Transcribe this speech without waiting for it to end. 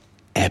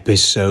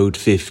Episode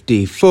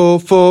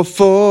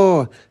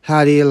 54.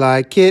 How do you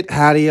like it?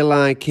 How do you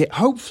like it?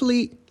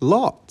 Hopefully,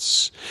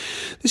 lots.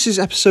 This is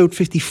episode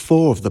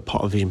 54 of the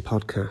Pottervision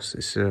podcast.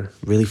 It's a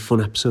really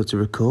fun episode to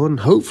record,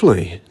 and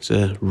hopefully, it's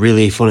a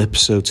really fun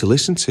episode to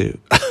listen to.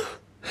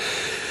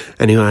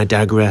 Anyway, I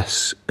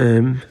digress.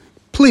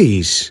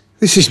 Please,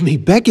 this is me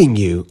begging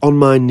you on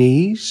my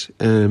knees,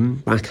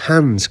 my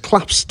hands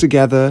clasped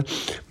together,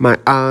 my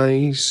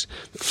eyes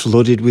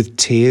flooded with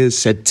tears,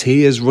 said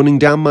tears running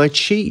down my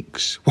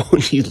cheeks.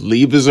 Won't you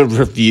leave us a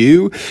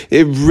review?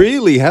 It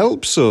really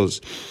helps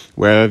us.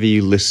 Wherever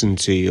you listen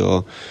to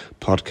your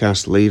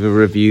podcast, leave a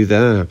review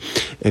there.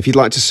 If you'd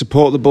like to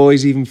support the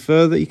boys even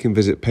further, you can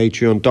visit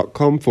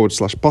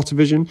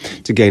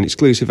patreon.com/Pottervision to gain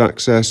exclusive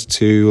access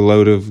to a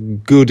load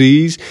of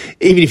goodies.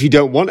 Even if you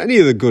don't want any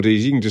of the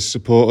goodies, you can just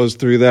support us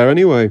through there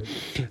anyway.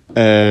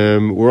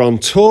 We're on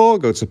tour.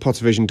 Go to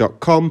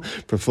pottervision.com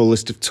for a full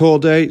list of tour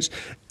dates.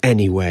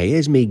 Anyway,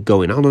 here's me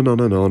going on and on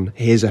and on.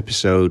 Here's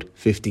episode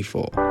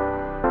 54.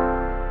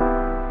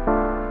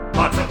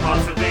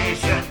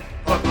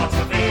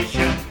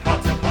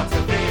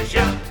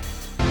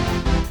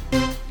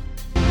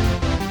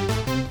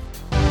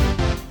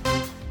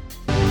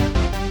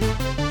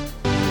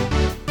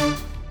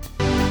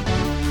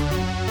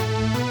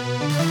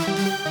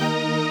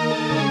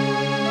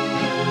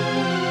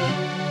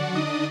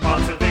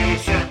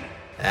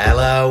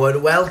 Hello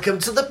and welcome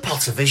to the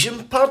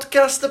Pottervision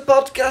podcast, the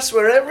podcast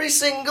where every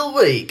single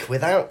week,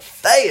 without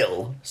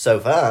fail, so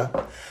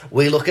far,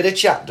 we look at a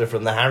chapter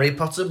from the Harry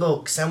Potter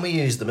books and we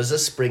use them as a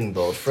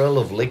springboard for a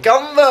lovely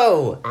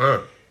convo.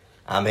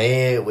 I'm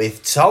here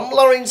with Tom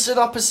Lawrenson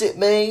opposite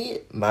me.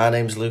 My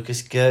name's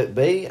Lucas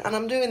Kirkby, and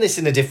I'm doing this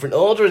in a different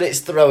order and it's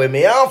throwing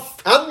me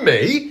off. And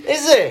me?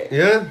 Is it?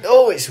 Yeah.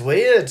 Oh, it's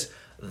weird.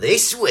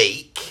 This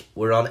week,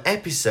 we're on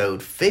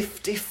episode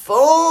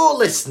 54,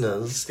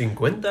 listeners.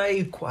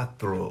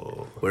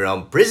 54. We're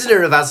on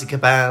Prisoner of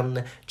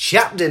Azkaban,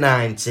 chapter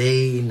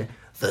 19,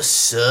 The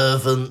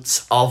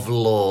Servant of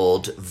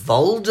Lord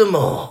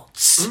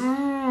Voldemort.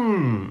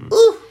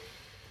 Ooh.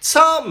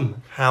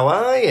 Tom, how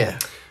are you?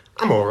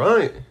 I'm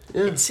alright.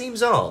 Yeah. It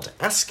seems odd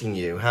asking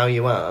you how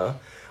you are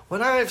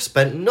when I've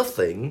spent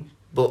nothing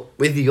but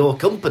with your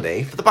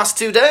company for the past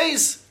 2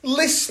 days.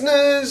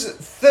 Listeners,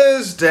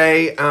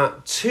 Thursday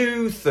at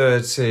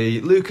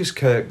 2:30, Lucas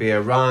Kirkby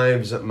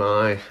arrives at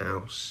my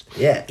house.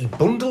 Yeah. He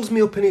bundles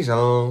me up in his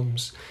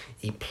arms,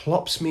 he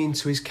plops me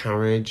into his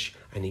carriage,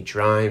 and he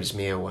drives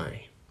me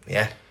away.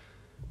 Yeah.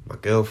 My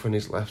girlfriend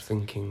is left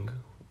thinking,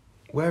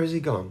 where has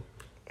he gone?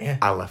 Yeah.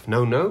 I left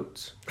no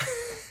note.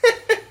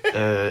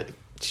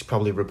 She's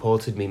probably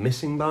reported me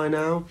missing by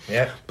now.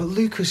 Yeah. But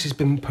Lucas has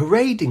been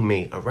parading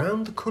me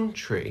around the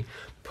country,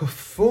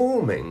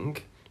 performing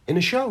in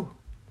a show.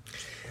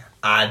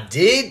 I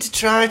did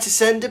try to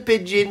send a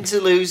pigeon to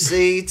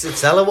Lucy to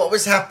tell her what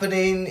was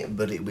happening,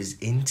 but it was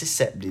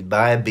intercepted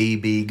by a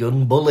BB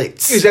gun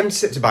bullet. He was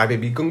intercepted by a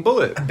BB gun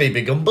bullet. A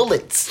BB gun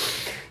bullet.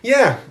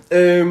 Yeah,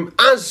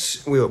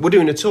 as we're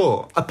doing a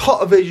tour, a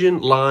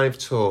Pottervision live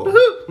tour.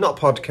 Woohoo! Not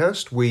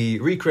podcast. We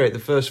recreate the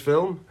first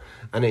film,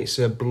 and it's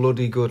a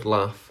bloody good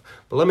laugh.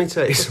 But let me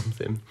tell you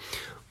something.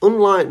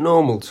 Unlike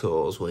normal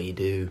tours where you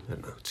do, I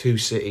don't know, 2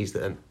 cities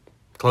that are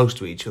close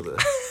to each other,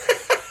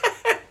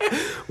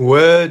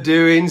 we're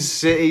doing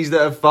cities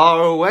that are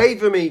far away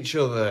from each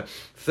other.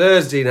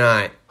 Thursday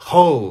night,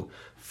 Hull.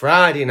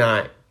 Friday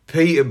night,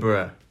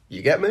 Peterborough.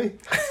 You get me?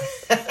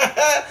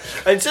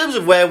 In terms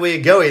of where we're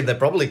going, they're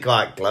probably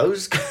quite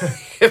close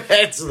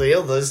compared to the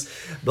others.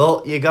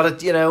 But you got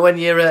to, when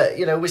you're,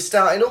 we're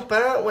starting up,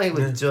 aren't we?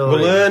 With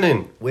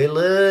touring. We're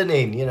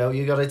learning.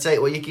 You got to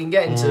take what you can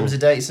get in terms of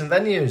dates and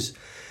venues.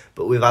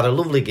 But we've had a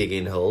lovely gig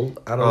in Hull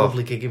and a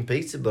lovely gig in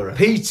Peterborough.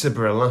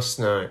 Peterborough last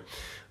night.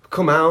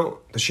 Come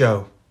out, the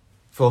show,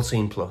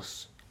 14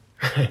 plus.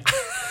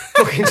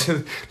 Look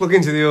into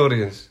the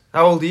audience.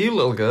 How old are you,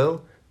 little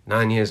girl?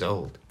 9 years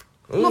old.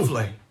 Ooh.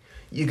 Lovely.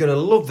 You're going to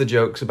love the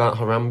jokes about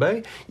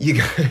Harambe.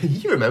 You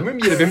remember him?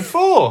 You'd have been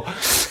 4.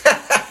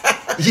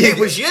 It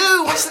was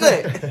you, wasn't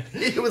it?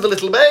 You were the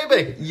little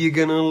baby. You're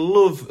going to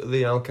love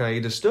the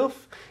Al-Qaeda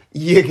stuff.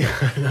 You're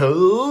going to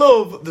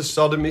love the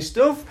sodomy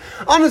stuff.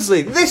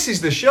 Honestly, this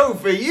is the show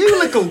for you,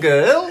 little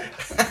girl.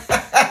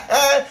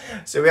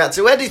 So we had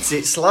to edit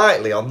it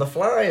slightly on the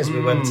fly as we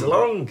went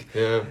along.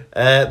 Yeah.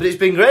 But it's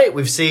been great.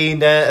 We've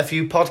seen a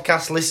few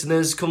podcast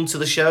listeners come to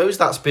the shows.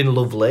 That's been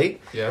lovely.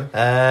 Yeah.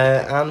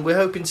 And we're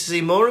hoping to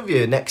see more of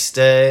you. Next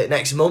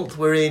month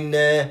we're in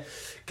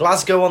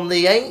Glasgow on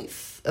the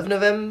 8th of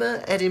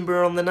November,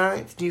 Edinburgh on the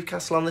 9th,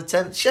 Newcastle on the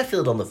 10th,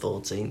 Sheffield on the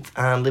 14th,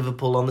 and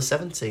Liverpool on the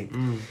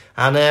 17th.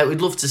 And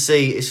we'd love to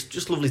see, it's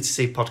just lovely to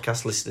see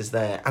podcast listeners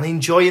there and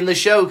enjoying the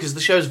show, because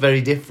the show's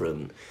very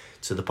different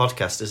to the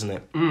podcast, isn't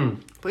it?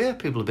 But yeah,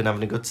 people have been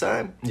having a good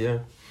time. Yeah.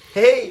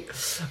 Hey!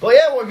 Well,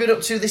 yeah, what have you been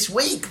up to this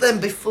week then,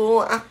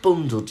 before I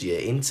bundled you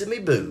into me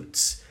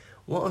boots?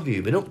 What have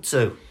you been up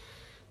to?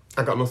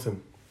 I got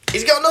nothing.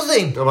 He's got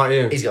nothing. How about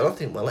you? He's got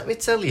nothing. Well, let me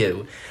tell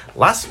you.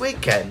 Last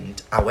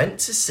weekend, I went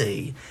to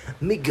see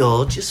my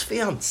gorgeous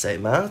fiancée,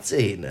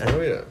 Martina.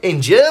 Oh, yeah.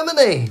 In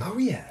Germany. Oh,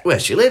 yeah. Where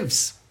she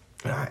lives.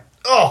 Right.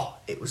 Oh,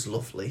 it was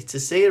lovely to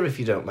see her, if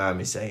you don't mind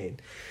me saying.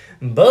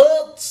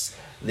 But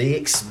the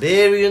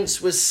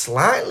experience was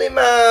slightly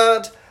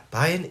marred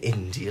by an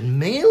Indian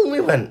meal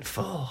we went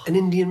for. An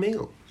Indian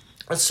meal?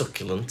 A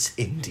succulent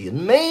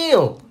Indian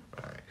meal.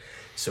 Right.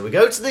 So we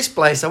go to this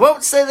place. I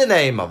won't say the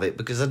name of it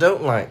because I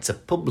don't like to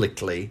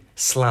publicly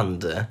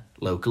slander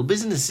local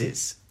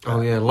businesses.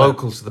 Oh, yeah,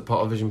 local to the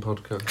Pottervision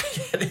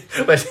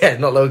podcast. Well, yeah,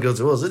 not local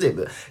to us, is it?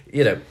 But,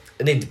 you know,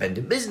 an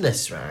independent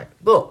business, right?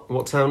 But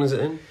What town is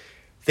it in?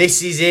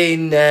 this is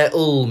in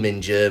Ulm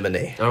in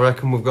Germany. I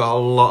reckon we've got a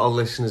lot of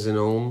listeners in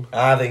Ulm.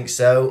 I think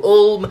so.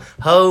 Ulm,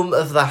 home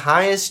of the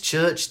highest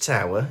church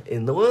tower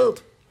in the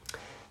world.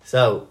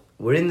 So,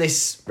 we're in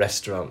this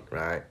restaurant,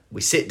 right?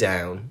 We sit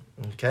down,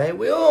 okay?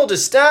 We order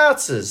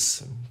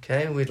starters,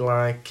 okay? We'd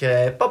like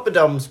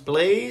poppadoms,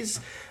 please.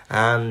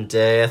 And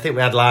I think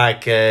we had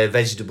like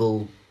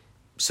vegetable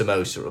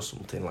samosa or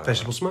something like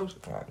Vegetable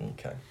samosa? that. Right,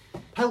 okay.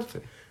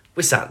 Healthy.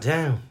 We sat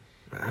down,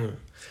 right? Yeah.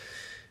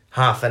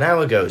 Half an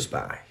hour goes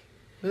by.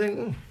 We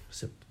think,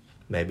 it's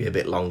maybe a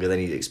bit longer than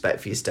you'd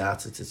expect for your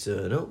starter to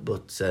turn up,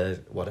 but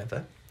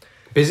whatever.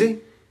 Busy?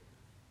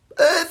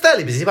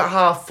 Fairly busy, about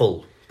half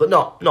full, but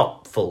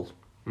not full.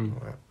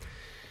 Mm. Right.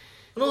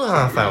 Another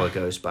half hour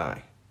goes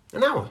by.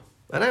 An hour?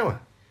 An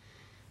hour.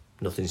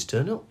 Nothing's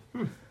turned up.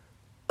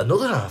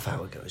 Another half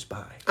hour goes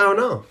by. Hour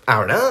and a half?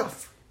 Hour and a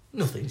half.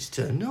 Nothing's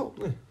turned up.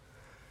 Yeah.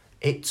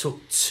 It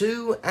took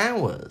 2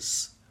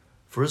 hours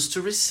for us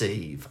to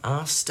receive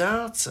our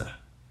starter.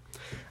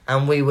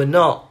 And we were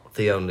not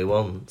the only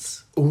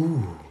ones.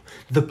 Ooh,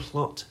 the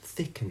plot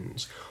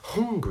thickens.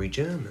 Hungry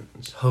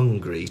Germans.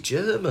 Hungry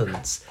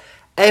Germans.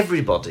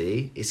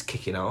 Everybody is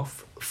kicking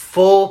off.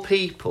 4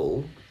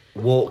 people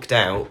walked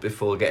out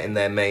before getting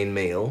their main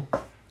meal.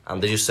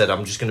 And they just said,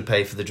 I'm just going to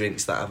pay for the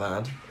drinks that I've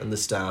had and the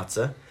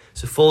starter.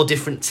 So 4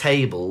 different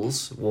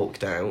tables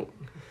walked out.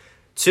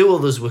 2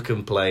 others were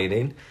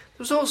complaining. There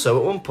was also,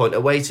 at one point,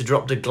 a waiter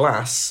dropped a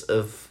glass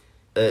of,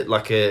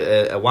 like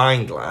a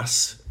wine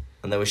glass,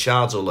 and there were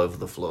shards all over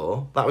the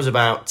floor. That was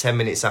about 10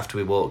 minutes after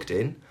we walked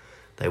in.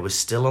 They were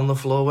still on the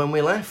floor when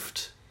we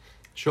left.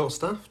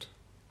 Short-staffed?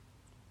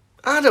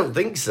 I don't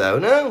think so,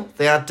 no.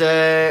 They had,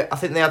 I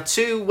think they had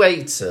 2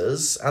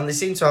 waiters, and they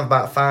seemed to have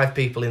about 5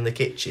 people in the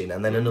kitchen,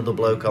 and then another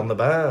bloke on the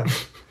bar.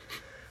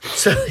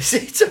 So they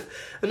seemed to...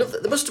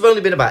 there must have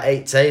only been about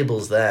 8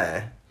 tables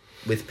there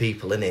with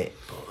people in it.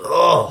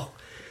 But,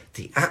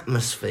 the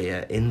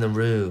atmosphere in the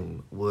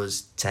room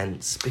was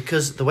tense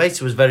because the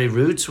waiter was very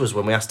rude to us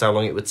when we asked how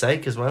long it would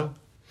take as well.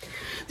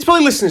 There's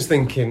probably listeners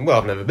thinking, well,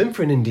 I've never been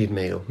for an Indian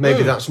meal.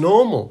 Maybe that's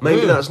normal.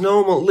 Maybe that's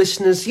normal.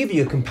 Listeners, give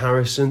you a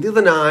comparison. The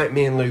other night,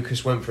 me and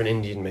Lucas went for an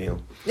Indian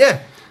meal. Yeah.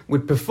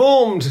 We'd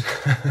performed...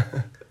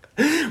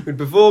 We'd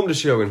performed a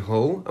show in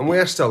Hull, and we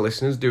asked our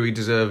listeners, do we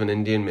deserve an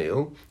Indian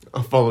meal?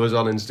 Our followers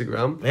on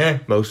Instagram. Yeah.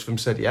 Most of them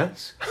said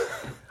yes.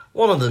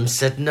 One of them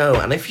said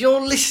no, and if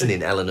you're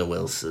listening, Eleanor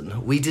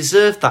Wilson, we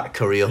deserved that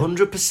curry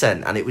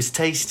 100%, and it was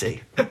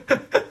tasty.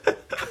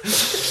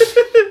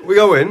 We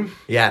go in.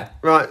 Yeah.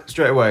 Right,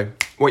 straight away.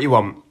 What you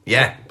want?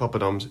 Yeah.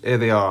 Poppadoms. Here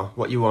they are.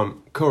 What you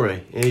want?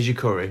 Curry. Here's your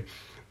curry.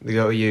 They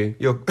go to you.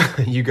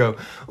 You go,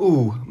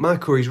 ooh, my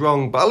curry's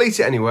wrong, but I'll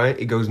eat it anyway.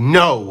 He goes,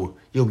 no,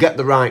 you'll get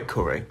the right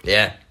curry.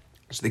 Yeah.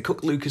 So they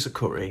cook Lucas a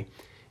curry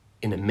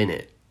in a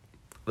minute.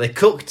 They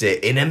cooked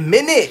it in a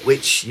minute,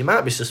 which you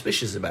might be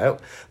suspicious about,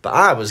 but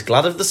I was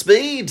glad of the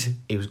speed.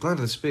 He was glad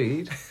of the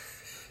speed,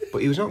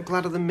 but he was not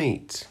glad of the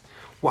meat.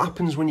 What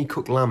happens when you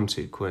cook lamb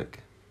too quick?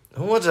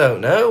 Oh, I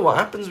don't know. What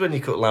happens when you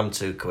cook lamb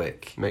too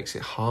quick? Makes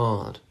it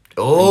hard.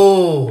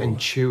 Oh. And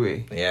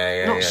chewy.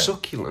 Yeah. Not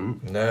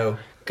succulent. No.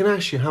 Can I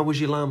ask you, how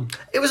was your lamb?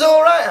 It was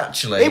all right,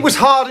 actually. It was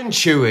hard and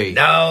chewy.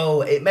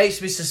 No, it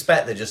makes me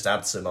suspect they just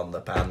had some on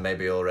the pan,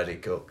 maybe already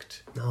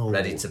cooked. No.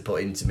 Ready to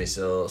put into my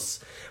sauce.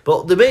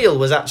 But the meal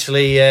was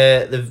actually,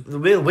 the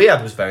meal we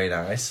had was very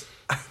nice.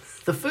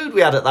 The food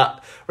we had at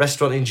that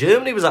restaurant in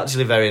Germany was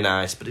actually very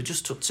nice, but it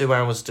just took 2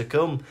 hours to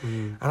come.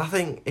 And I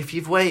think if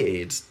you've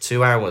waited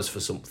 2 hours for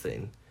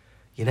something,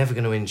 you're never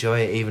going to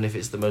enjoy it, even if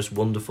it's the most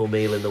wonderful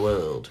meal in the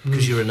world,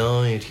 because you're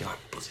annoyed. You're like,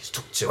 but it's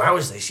took 2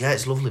 hours, this. Yeah,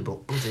 it's lovely,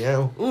 but bloody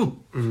hell.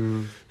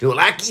 Don't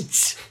like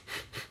it.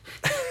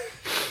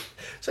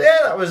 So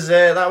yeah,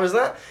 that was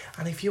that.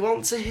 And if you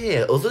want to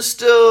hear other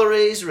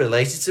stories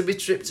related to my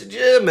trip to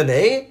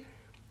Germany,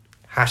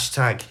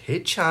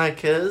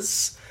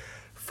 #hitchhikers,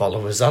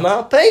 follow us on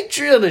our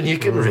Patreon, and you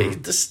can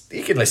read this.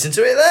 You can listen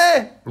to it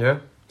there. Yeah,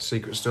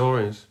 secret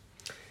stories.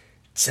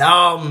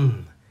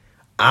 Tom,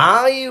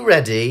 are you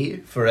ready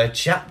for a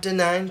chapter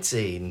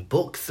 19,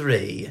 book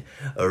 3,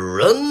 a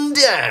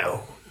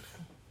rundown?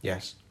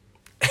 Yes.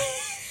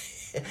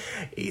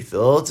 He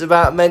thought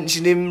about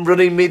mentioning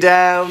running me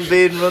down,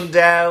 being run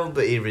down,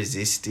 but he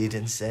resisted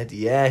and said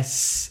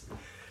yes.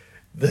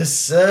 The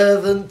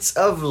Servant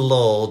of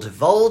Lord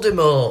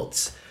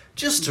Voldemort.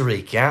 Just to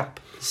recap,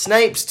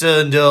 Snape's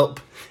turned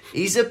up,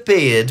 He's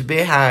appeared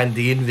behind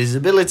the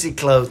invisibility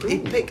cloak. He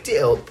picked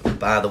it up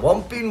by the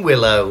Whomping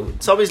Willow.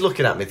 Tommy's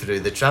looking at me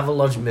through the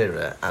Travelodge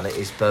mirror, and it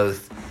is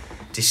both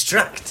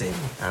distracting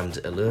and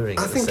alluring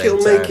I at the think same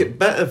it'll time. make it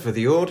better for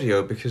the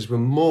audio because we're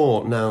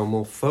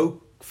more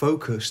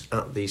focused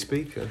at the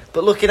speaker.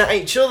 But looking at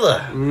each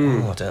other.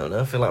 Oh, I don't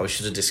know. I feel like we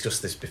should have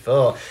discussed this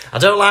before. I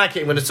don't like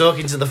it when I'm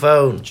talking to the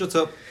phone. Shut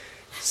up.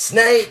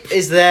 Snape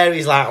is there.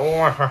 He's like,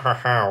 well,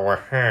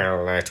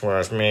 it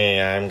was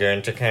me. I'm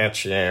going to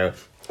catch you.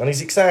 And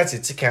he's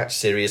excited to catch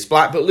Sirius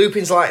Black. But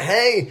Lupin's like,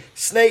 hey,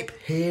 Snape,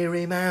 hear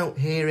him out,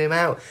 hear him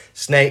out.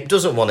 Snape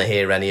doesn't want to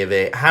hear any of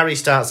it. Harry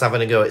starts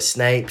having a go at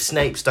Snape.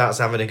 Snape starts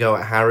having a go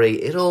at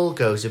Harry. It all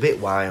goes a bit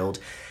wild.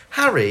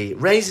 Harry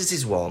raises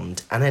his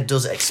wand and then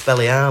does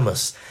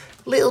Expelliarmus.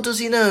 Little does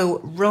he know,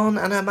 Ron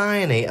and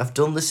Hermione have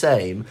done the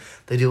same.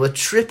 They do a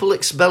triple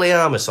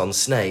Expelliarmus on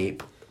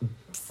Snape,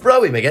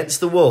 throw him against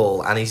the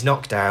wall, and he's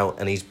knocked out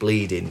and he's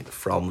bleeding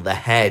from the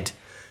head.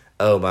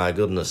 Oh my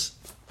goodness.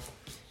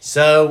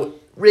 So,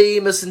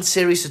 Remus and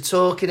Sirius are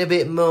talking a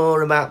bit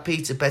more about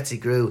Peter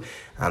Pettigrew,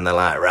 and they're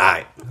like,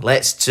 right,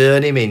 let's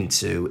turn him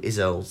into his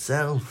old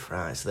self.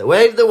 Right, so they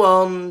wave the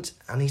wand,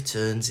 and he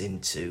turns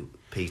into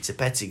Peter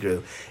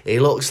Pettigrew. He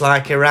looks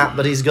like a rat,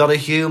 but he's got a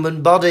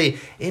human body.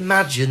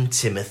 Imagine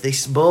Timothy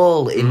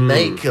Spall in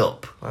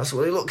makeup. That's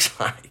what he looks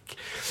like.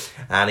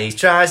 And he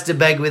tries to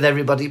beg with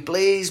everybody,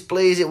 please,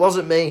 please, it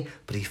wasn't me.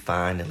 But he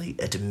finally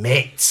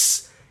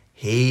admits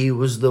he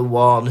was the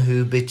one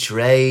who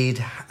betrayed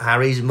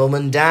Harry's mum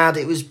and dad.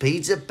 It was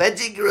Peter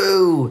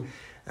Pettigrew.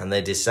 And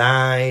they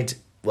decide,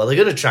 well, they're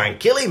going to try and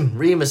kill him.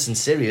 Remus and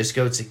Sirius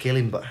go to kill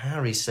him, but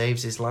Harry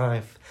saves his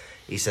life.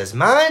 He says,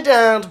 my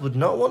dad would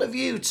not want of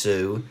you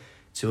two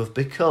to have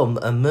become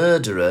a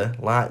murderer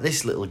like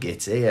this little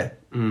git here.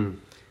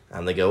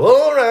 And they go,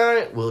 all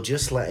right, we'll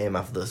just let him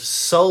have the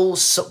soul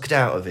sucked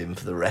out of him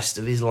for the rest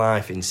of his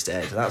life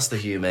instead. That's the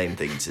humane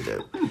thing to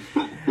do.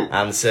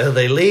 And so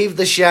they leave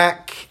the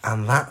shack,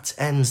 and that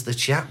ends the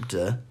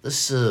chapter, The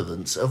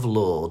Servants of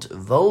Lord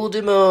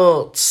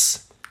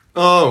Voldemort.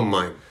 Oh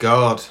my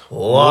god.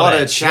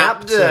 What a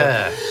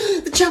chapter.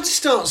 The chapter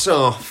starts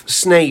off,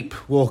 Snape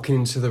walking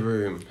into the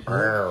room.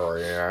 Oh,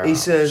 yeah. He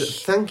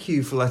says, thank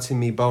you for letting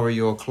me borrow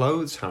your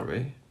clothes,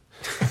 Harry.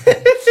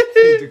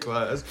 He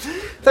declares,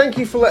 thank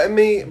you for letting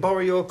me borrow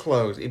your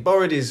clothes. He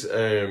borrowed his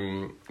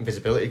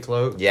invisibility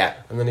cloak. Yeah.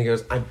 And then he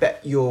goes, I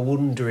bet you're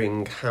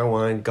wondering how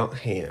I got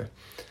here.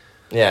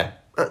 Yeah.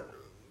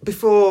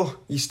 Before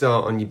you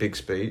start on your big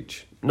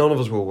speech, none of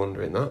us were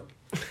wondering that.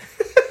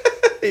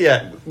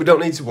 Yeah. We don't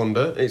need to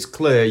wonder. It's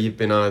clear you've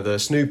been either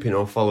snooping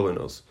or following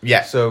us.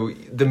 Yeah. So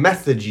the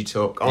methods you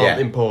took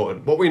aren't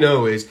important. What we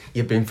know is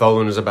you've been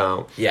following us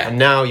about. Yeah. And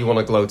now you want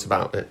to gloat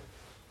about it.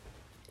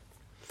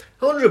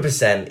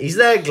 100%. He's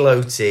there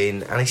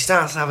gloating, and he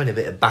starts having a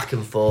bit of back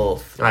and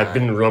forth. I've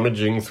been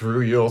rummaging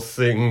through your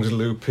things,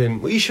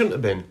 Lupin. Well, you shouldn't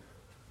have been.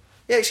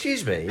 Yeah,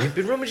 excuse me. You've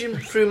been rummaging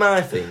through my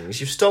things.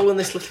 You've stolen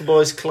this little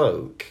boy's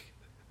cloak.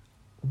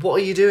 What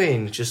are you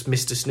doing, just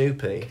Mr.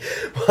 Snoopy?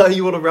 Why are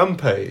you on a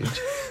rampage?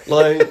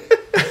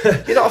 Like,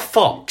 You're not a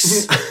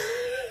fox.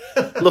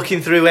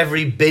 Looking through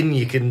every bin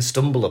you can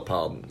stumble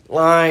upon.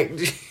 Like,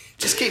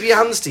 just keep your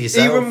hands to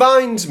yourself. he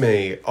reminds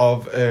me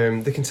of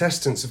the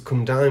contestants of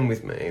Come Dine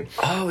With Me.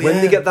 Oh, When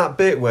yeah. they get that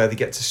bit where they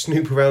get to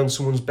snoop around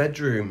someone's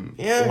bedroom,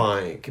 Yeah.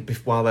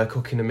 while they're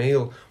cooking a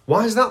meal.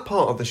 Why is that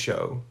part of the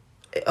show?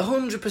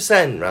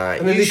 100%, right?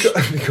 And then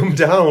they come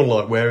down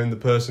like wearing the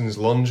person's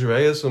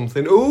lingerie or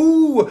something.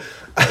 Ooh!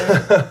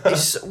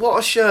 What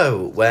a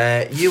show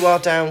where you are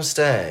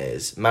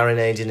downstairs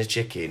marinating a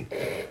chicken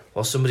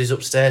while somebody's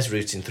upstairs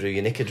rooting through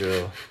your knicker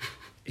drawer.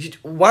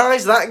 Why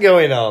is that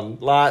going on?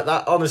 Like,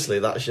 that, honestly,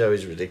 that show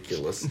is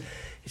ridiculous.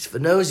 It's for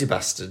nosy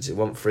bastards who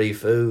want free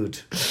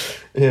food.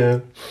 Yeah.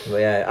 But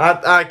yeah,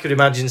 I could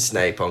imagine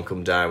Snape on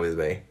Come Down With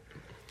Me.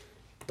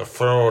 The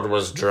food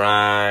was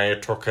dry,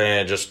 it took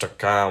ages to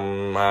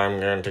come. I'm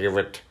going to give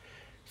it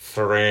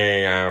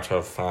 3 out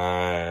of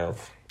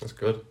 5. That's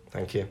good.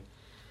 Thank you.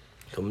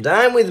 Come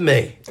down with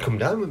me. Come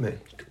down with me.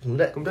 Come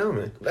down with me. Come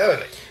down with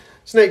me.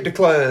 Snape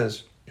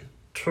declares,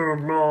 2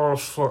 more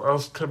for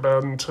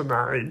Azkaban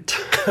tonight.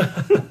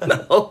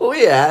 Oh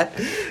yeah,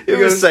 who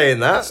was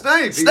saying that?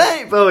 Snape.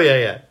 Snape. Oh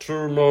yeah.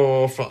 2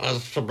 more for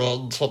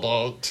Azkaban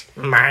tonight.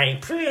 My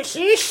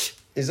precious.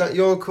 Is that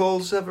your call,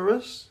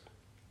 Severus?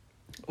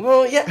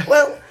 Well, yeah.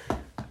 Well,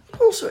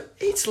 also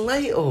it's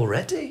late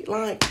already.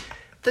 Like,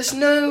 there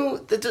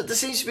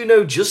seems to be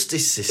no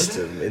justice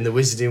system in the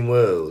wizarding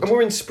world. And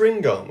we're in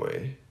spring, aren't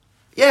we?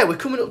 Yeah, we're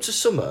coming up to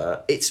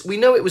summer. We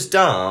know it was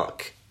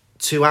dark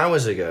 2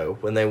 hours ago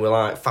when they were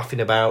like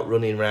faffing about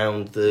running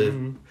around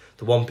the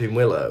Whomping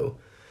Willow.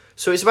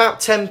 So it's about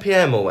 10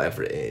 p.m. or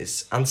whatever it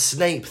is, and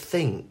Snape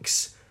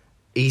thinks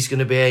he's going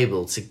to be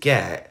able to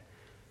get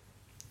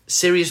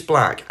Sirius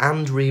Black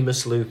and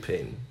Remus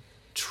Lupin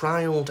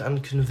trialled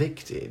and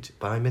convicted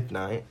by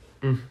midnight.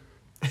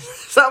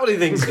 Is that what he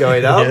thinks is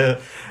going on? Yeah.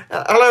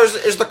 Hello,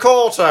 is the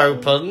court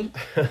open?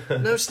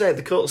 No, Snape,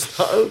 the court's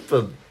not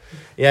open.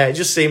 Yeah, it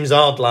just seems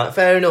odd. Like,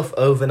 fair enough,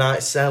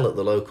 overnight cell at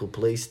the local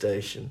police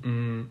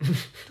station.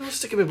 Don't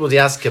stick him in bloody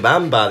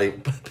Azkaban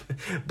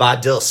by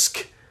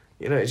dusk.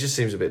 You know, it just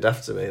seems a bit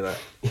daft to me, that.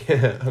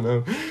 Yeah, I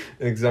know.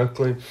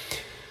 Exactly.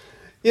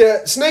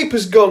 Yeah, Snape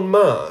has gone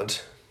mad,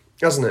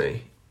 hasn't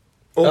he?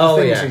 All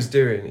the things he's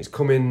doing. He's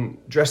come in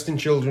dressed in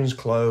children's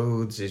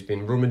clothes. He's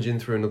been rummaging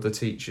through another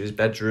teacher's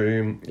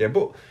bedroom. Yeah,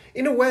 but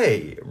in a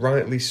way,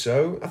 rightly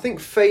so. I think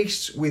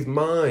faced with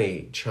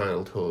my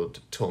childhood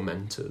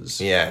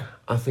tormentors, I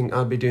think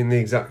I'd be doing the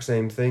exact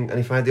same thing. And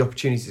if I had the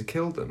opportunity to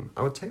kill them,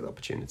 I would take the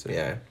opportunity.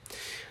 Yeah.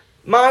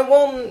 My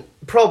one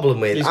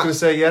problem with... He's going to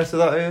say yes to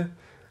that here?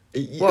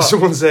 What?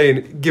 Someone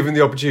saying, given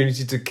the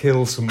opportunity to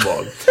kill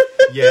someone.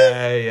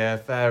 Yeah,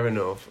 fair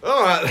enough.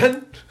 All right,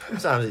 then.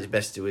 Sometimes it's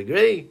best to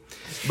agree.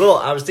 But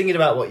I was thinking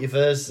about what you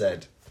first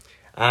said.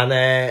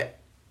 And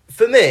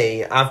for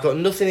me, I've got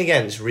nothing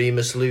against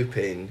Remus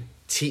Lupin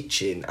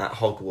teaching at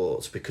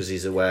Hogwarts because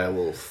he's a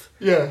werewolf.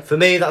 Yeah. For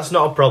me, that's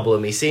not a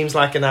problem. He seems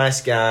like a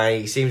nice guy.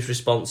 He seems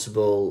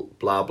responsible,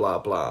 blah, blah,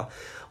 blah.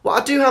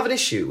 What I do have an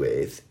issue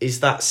with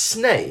is that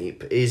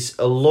Snape is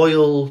a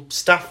loyal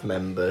staff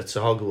member to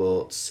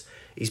Hogwarts.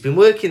 He's been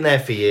working there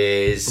for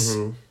years.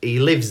 Mm-hmm. He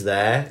lives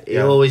there. He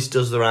always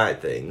does the right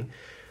thing.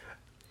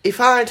 If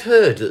I'd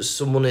heard that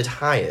someone had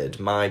hired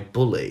my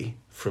bully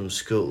from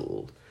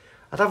school,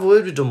 I'd have a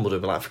word with Dumbledore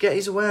and be like, forget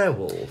he's a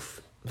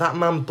werewolf. That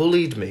man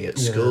bullied me at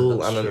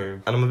school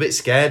and I'm a bit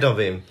scared of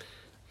him.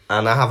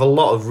 And I have a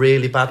lot of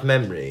really bad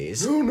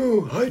memories.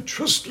 No, I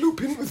trust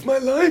Lupin with my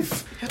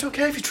life. I don't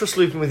care if you trust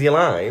Lupin with your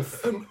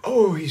life.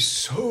 He's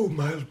so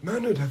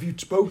mild-mannered. Have you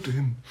spoke to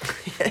him?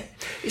 Yeah,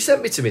 he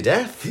sent me to my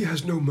death. He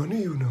has no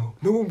money, you know.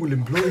 No one will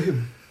employ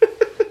him.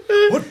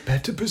 What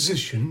better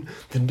position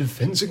than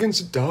defence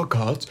against dark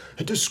arts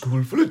at a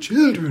school full of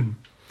children?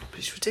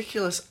 But it's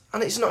ridiculous.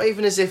 And it's not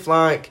even as if,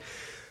 like,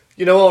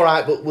 you know, all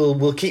right, but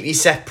we'll keep you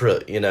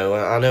separate, you know.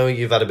 I know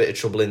you've had a bit of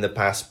trouble in the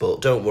past, but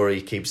don't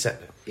worry, keep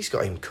separate. He's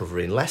got him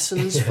covering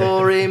lessons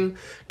for him.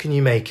 Can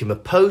you make him a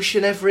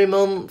potion every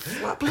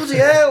month? Like, bloody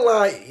hell,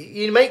 like,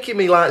 you're making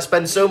me, like,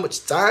 spend so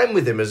much time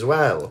with him as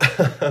well.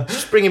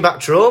 Just bringing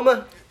back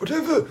trauma.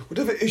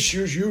 Whatever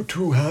issues you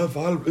two have,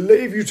 I'll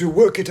leave you to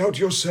work it out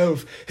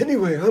yourself.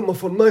 Anyway, I'm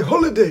off on my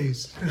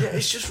holidays. Yeah,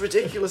 it's just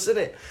ridiculous,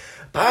 isn't it?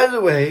 By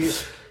the way,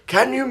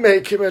 can you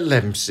make him a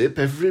lemsip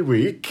every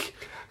week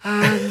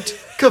and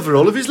cover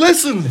all of his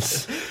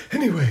lessons?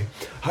 Anyway,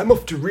 I'm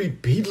off to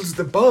read Beadles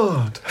the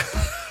Bard.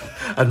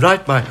 And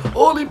write my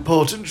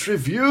all-important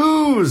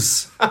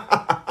reviews.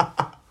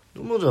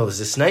 Dumbledore, there's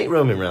a snake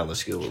roaming around the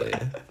school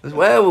here. There's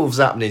werewolves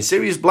happening.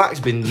 Sirius Black's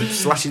been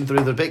slashing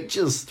through the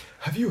pictures.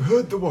 Have you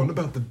heard the one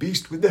about the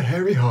beast with the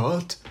hairy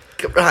heart?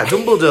 Right,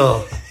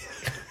 Dumbledore.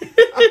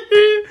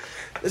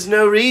 There's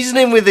no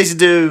reasoning with this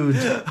dude.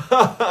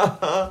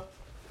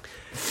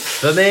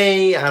 For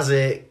me, as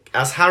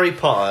Harry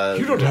Potter...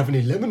 You don't have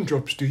any lemon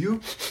drops, do you?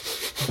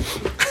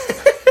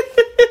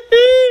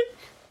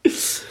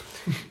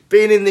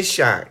 Being in this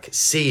shack,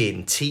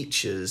 seeing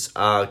teachers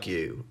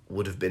argue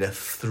would have been a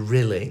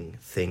thrilling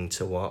thing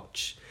to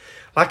watch.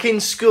 Like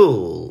in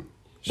school...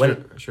 Sure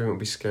you won't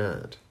be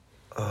scared.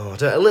 Oh,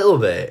 a little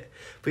bit.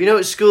 But you know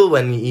at school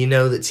when you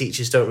know that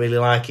teachers don't really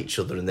like each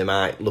other and they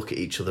might look at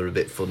each other a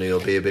bit funny or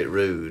be a bit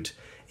rude,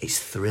 it's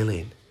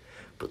thrilling.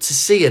 But to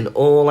see an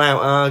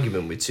all-out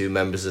argument with two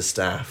members of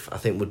staff, I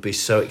think would be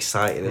so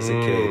exciting as a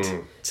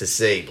kid to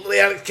see. Bloody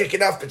hell, it's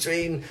kicking off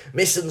between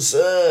Miss and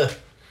Sir.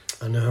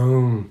 I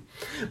know.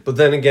 But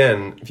then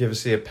again, if you ever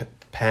see a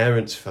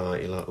parents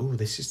fight, you're like, oh,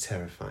 this is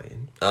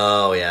terrifying.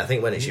 Oh, yeah, I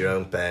think when it's your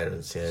own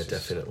parents, yeah,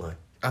 definitely.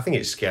 I think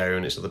it's scary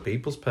when it's other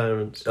people's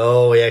parents.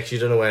 Oh, yeah, because you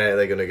don't know where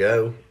they're going to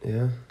go.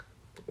 Yeah.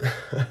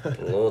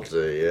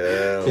 Bloody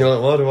hell. You're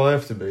like, why do I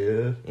have to be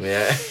here?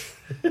 Yeah.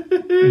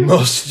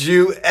 Must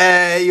you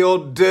air your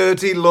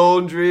dirty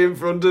laundry in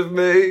front of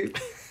me?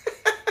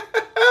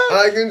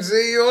 I can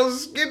see your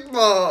skid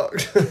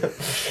marks.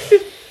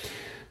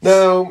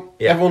 Now,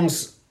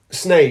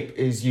 Snape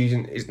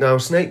it's now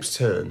Snape's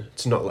turn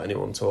to not let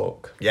anyone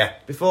talk. Yeah.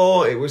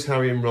 Before, it was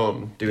Harry and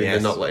Ron doing the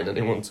not letting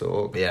anyone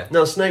talk. Yeah.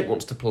 Now Snape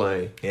wants to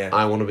play. Yeah.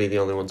 I want to be the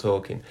only one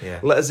talking. Yeah.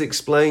 Let us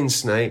explain,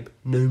 Snape.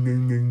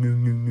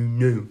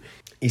 No.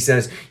 He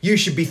says, you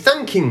should be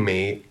thanking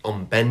me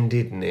on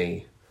bended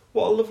knee.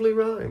 What a lovely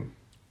rhyme.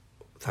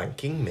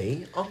 Thanking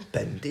me on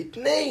bended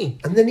knee.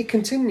 And then he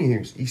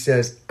continues. He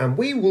says, and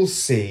we will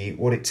see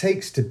what it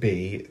takes to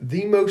be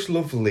the most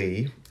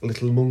lovely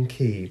little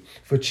monkey.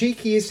 For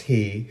cheeky is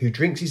he who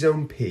drinks his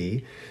own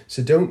pee.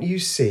 So don't you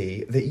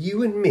see that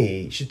you and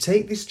me should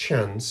take this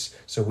chance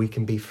so we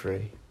can be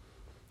free?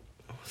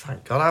 Oh,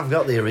 thank God I've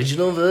got the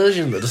original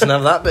version that doesn't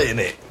have that bit in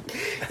it.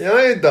 Yeah,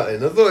 I heard that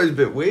in. I thought it was a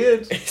bit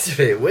weird. It's a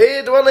bit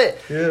weird, wasn't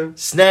it? Yeah.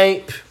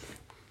 Snape.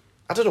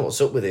 I don't know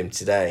what's up with him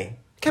today.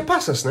 ¿Qué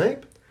pasa,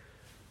 Snape?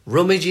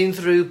 Rummaging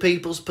through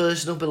people's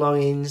personal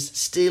belongings,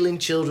 stealing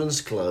children's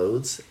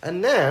clothes,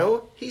 and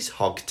now he's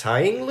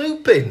hog-tying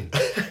Lupin.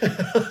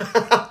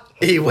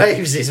 He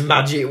waves his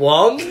magic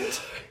wand.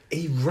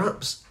 He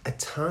wraps a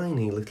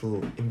tiny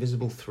little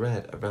invisible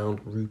thread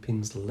around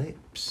Lupin's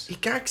lips. He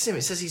gags him.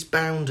 It says he's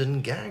bound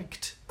and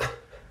gagged.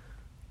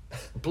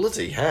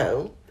 Bloody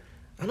hell.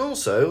 And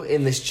also,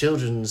 in this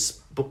children's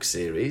book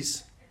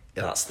series,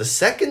 that's the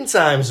second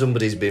time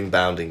somebody's been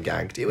bound and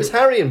gagged. It was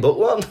Harry in book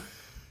 1.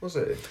 Was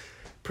it?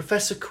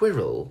 Professor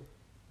Quirrell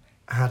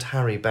had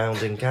Harry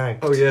bound and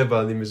gagged. Oh yeah,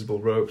 by the invisible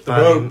ropes. The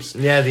By ropes.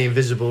 Yeah, the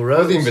invisible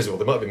ropes. Were they invisible?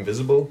 They might have been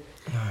visible.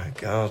 Oh my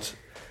god.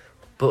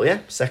 But yeah,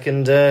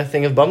 second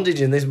thing of bondage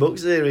in this book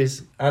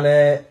series.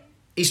 And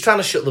he's trying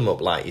to shut them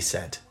up, like you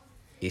said.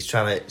 He's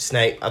trying to...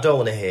 Snape, I don't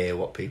want to hear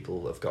what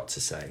people have got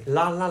to say.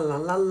 La la la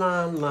la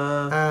la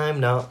la. I'm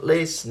not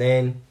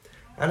listening.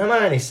 And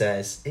Hermione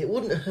says, it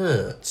wouldn't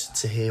hurt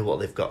to hear what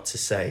they've got to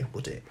say,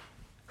 would it?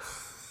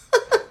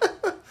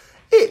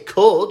 It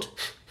could.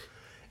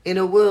 In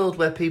a world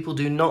where people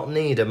do not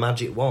need a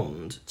magic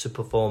wand to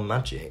perform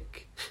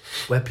magic,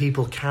 where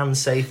people can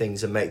say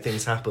things and make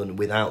things happen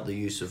without the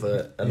use of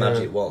a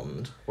magic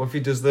wand. What if he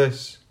does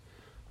this?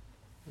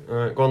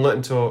 Alright, go on, let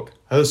him talk.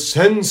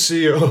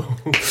 Asensio!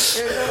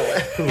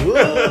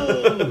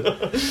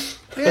 Whoa.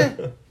 Yeah,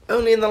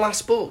 only in the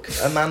last book,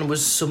 a man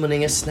was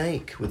summoning a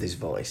snake with his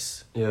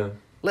voice. Yeah.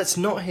 Let's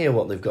not hear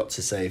what they've got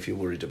to say if you're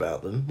worried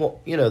about them.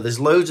 There's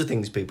loads of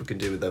things people can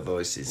do with their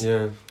voices.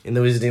 Yeah. In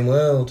the wizarding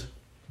world.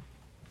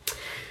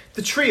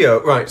 The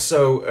trio, right,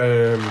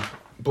 so,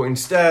 but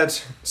instead,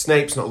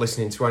 Snape's not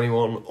listening to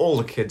anyone. All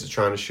the kids are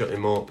trying to shut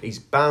him up. He's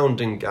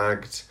bound and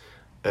gagged.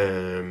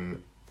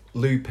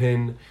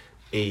 Lupin,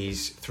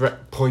 he's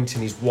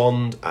pointing his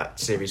wand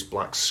at Sirius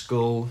Black's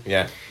skull.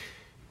 Yeah.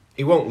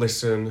 He won't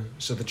listen,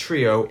 so the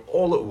trio,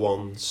 all at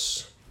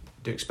once,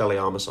 do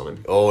Expelliarmus on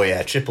him. Oh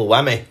yeah, triple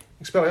whammy.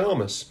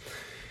 Expelliarmus.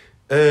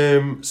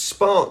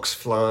 Sparks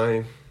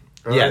fly.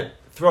 Right? Yeah.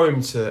 Throw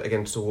him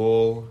against a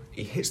wall.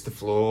 He hits the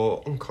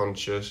floor,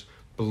 unconscious.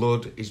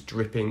 Blood is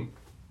dripping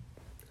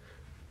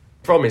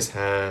from his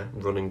hair,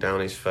 running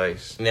down his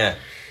face. Yeah.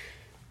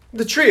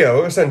 The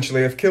trio,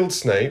 essentially, have killed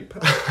Snape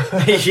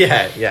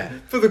yeah.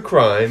 for the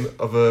crime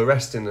of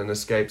arresting an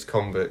escaped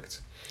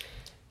convict.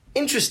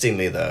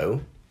 Interestingly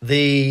though,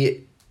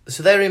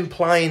 so they're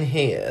implying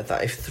here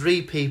that if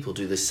 3 people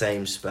do the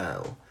same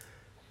spell,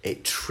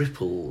 it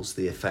triples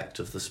the effect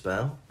of the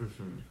spell.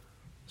 Mm-hmm.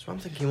 So I'm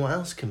thinking, what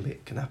else can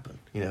happen?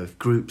 If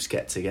groups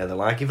get together,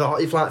 like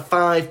if like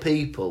 5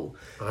 people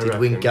did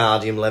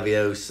Wingardium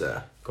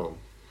Leviosa, Go on.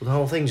 well, the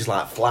whole thing just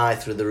like fly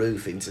through the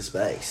roof into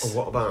space. Or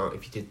what about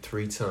if you did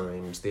 3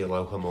 times the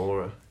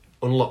Alohomora?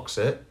 Unlocks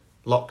it,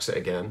 locks it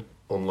again,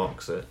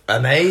 unlocks it.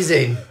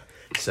 Amazing.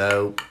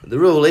 So the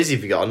rule is,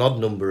 if you've got an odd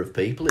number of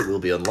people, it will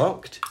be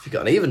unlocked. If you've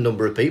got an even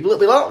number of people,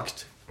 it'll be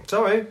locked.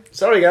 Sorry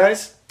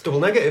guys. Double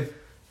negative.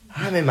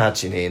 I'm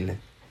imagining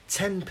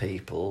 10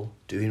 people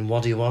doing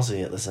Waddy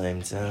Wazzy at the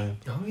same time.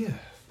 Oh yeah.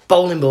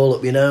 Bowling ball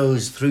up your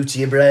nose, through to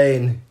your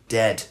brain,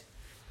 dead.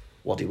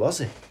 Waddy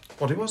Wazzy.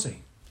 Waddy Wazzy.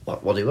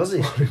 Waddy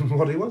Wazzy.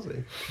 Waddy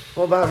Wazzy.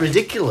 What about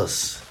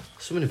ridiculous?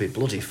 Something would be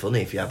bloody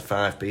funny if you had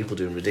 5 people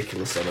doing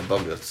ridiculous on a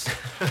bogus.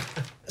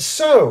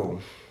 So,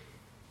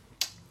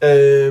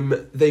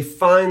 they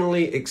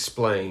finally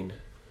explain,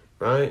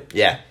 right?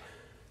 Yeah.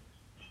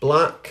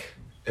 Black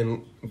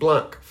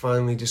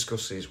finally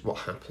discusses what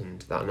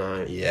happened that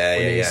night.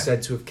 When he's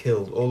said to have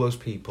killed all those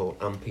people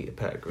and Peter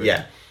Pettigrew.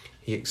 Yeah.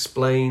 He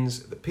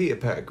explains that Peter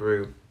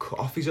Pettigrew cut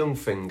off his own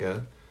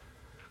finger,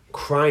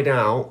 cried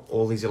out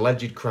all these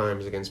alleged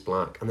crimes against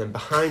Black, and then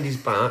behind his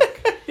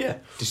back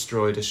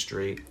destroyed a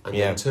street and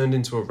then turned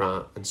into a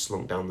rat and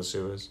slunk down the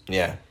sewers.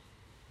 Yeah.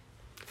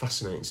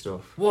 Fascinating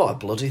stuff. What a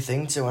bloody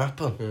thing to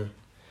happen. Yeah.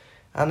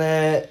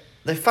 And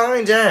they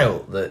find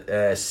out that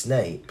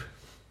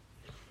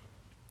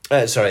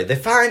they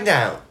find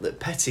out that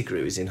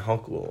Pettigrew is in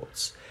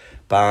Hogwarts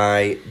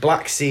by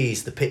Black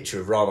sees the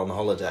picture of Ron on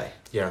holiday.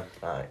 Yeah.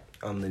 Right,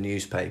 on the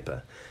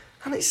newspaper.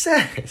 And it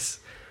says,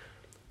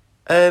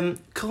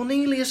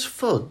 Cornelius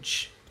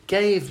Fudge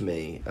gave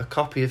me a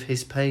copy of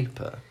his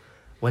paper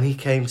when he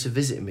came to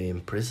visit me in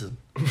prison.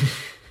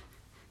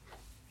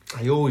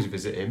 I always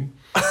visit him.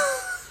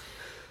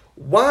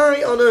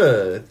 Why on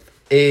earth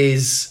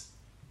is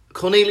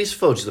Cornelius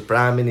Fudge, the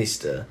Prime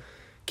Minister,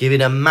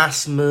 giving a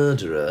mass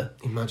murderer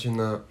Imagine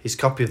that. his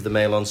copy of the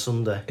Mail on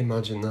Sunday?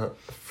 Imagine that.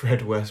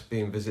 Fred West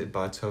being visited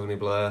by Tony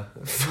Blair.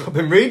 I've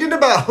been reading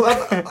about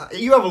that.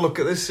 You have a look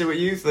at this, see what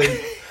you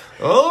think.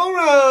 All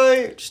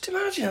right. Just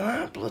imagine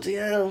that, bloody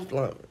hell.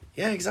 Like,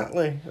 yeah,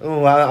 exactly.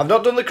 Oh, I've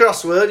not done the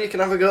crossword. You can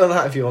have a go at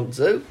that if you want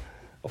to.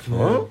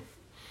 What?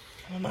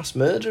 I'm a mass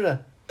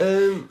murderer.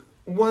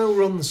 While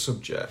we're on the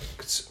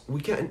subject,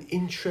 we get an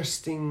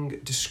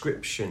interesting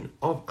description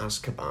of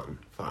Azkaban,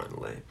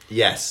 finally.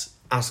 Yes.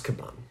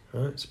 Azkaban,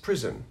 right? It's a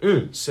prison,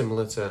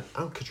 similar to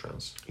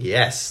Alcatraz.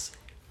 Yes.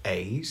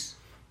 A's,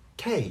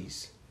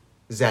 K's,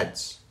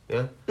 Z's,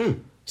 yeah?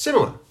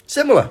 Similar.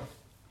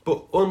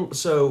 But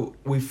so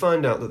we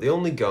find out that the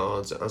only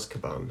guards at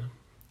Azkaban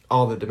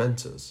are the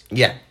Dementors.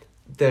 Yeah.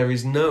 There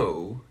is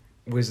no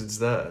wizards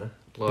there.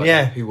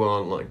 who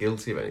aren't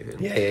guilty of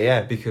anything.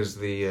 Yeah. Because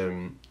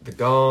the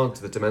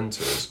guards, the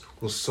Dementors,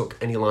 will suck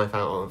any life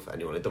out of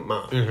anyone. It doesn't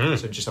matter. Mm-hmm.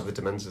 So just have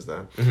the Dementors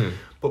there. Mm-hmm.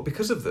 But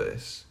because of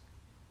this,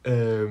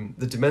 the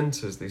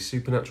Dementors, these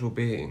supernatural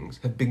beings,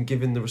 have been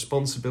given the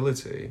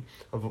responsibility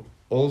of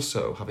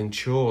also having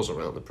chores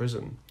around the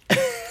prison.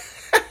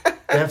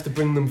 They have to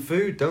bring them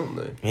food, don't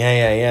they?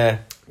 Yeah.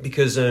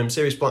 Because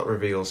Sirius Black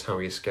reveals how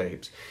he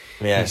escaped.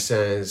 Yeah. He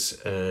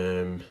says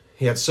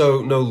he had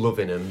no love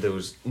in him. There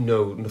was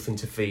nothing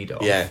to feed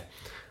off. Yeah.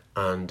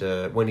 And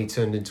when he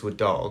turned into a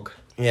dog,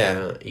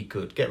 he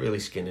could get really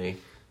skinny,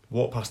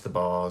 walk past the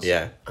bars,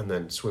 and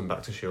then swim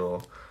back to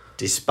shore.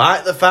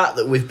 Despite the fact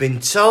that we've been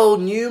told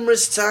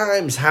numerous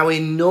times how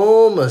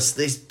enormous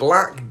this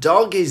black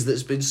dog is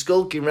that's been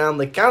skulking around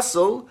the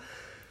castle,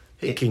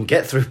 it can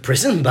get through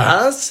prison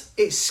bars.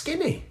 It's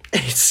skinny.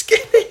 It's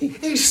skinny.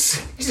 He's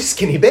a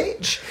skinny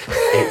bitch.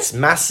 It's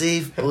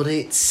massive, but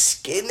it's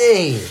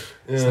skinny. Yeah.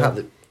 It's like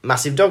the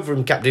massive dog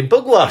from Captain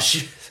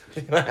Pugwash.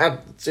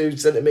 Had 2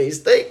 centimetres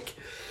thick.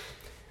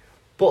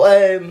 But,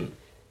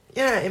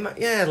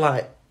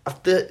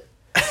 after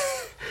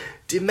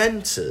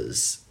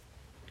Dementors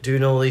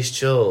doing all these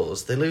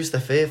chores, they lose their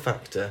fear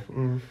factor.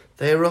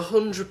 They are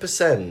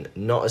 100%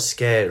 not as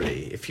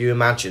scary if you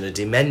imagine a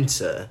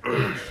Dementor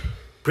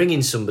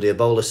bringing somebody a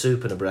bowl of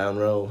soup and a brown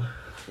roll.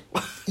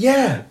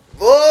 Yeah.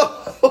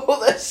 Oh,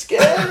 they're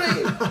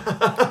scary.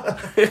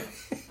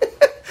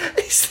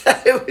 He's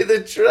there with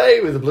a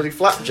tray with a bloody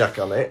flapjack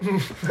on it.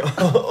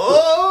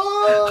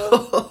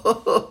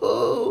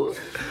 Oh,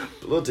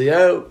 bloody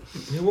hell.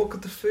 Yeah, what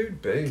could the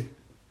food be?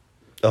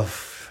 Oh,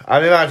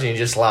 I'm imagining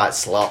just like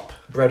slop.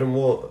 Bread and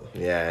water?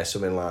 Yeah,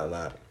 something like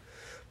that.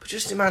 But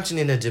just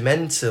imagining a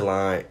Dementor,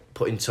 like,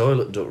 putting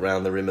toilet duct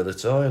round the rim of the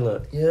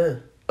toilet. Yeah.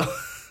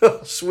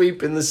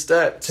 Sweeping the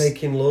steps.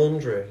 Taking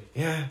laundry.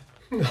 Yeah.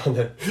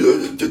 Trying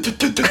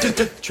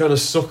to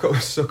suck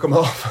them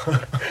off.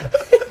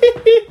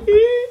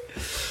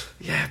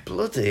 Yeah,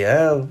 bloody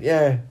hell,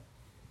 yeah.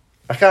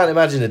 I can't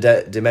imagine a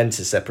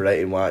Dementor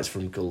separating whites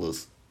from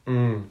colours.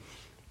 And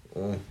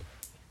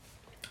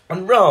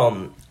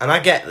Ron, and I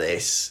get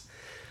this,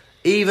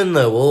 even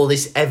though all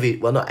this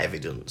not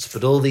evidence,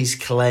 but all these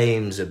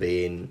claims are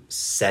being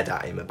said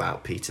at him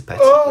about Peter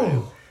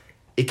Pettigrew,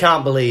 he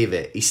can't believe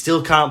it. He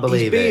still can't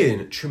believe it. He's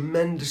being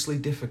tremendously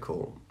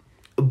difficult.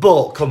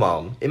 But, come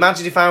on,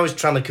 imagine if I was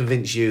trying to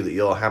convince you that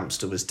your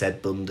hamster was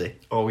Ted Bundy.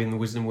 Are we in the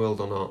Wizarding World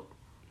or not?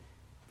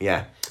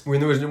 Yeah. We're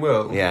in the Wizarding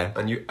World? Yeah.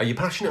 And are you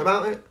passionate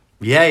about it?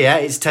 Yeah,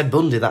 it's Ted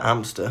Bundy, that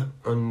hamster.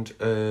 And,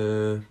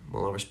 I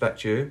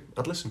respect you.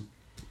 I'd listen.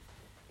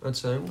 I'd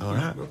say, all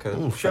right.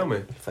 Okay, show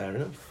me. Fair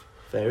enough.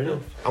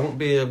 I won't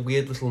be a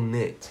weird little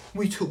nit.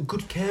 We took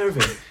good care of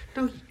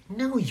him.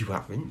 No, you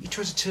haven't. You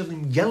tried to turn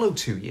him yellow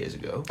 2 years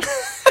ago.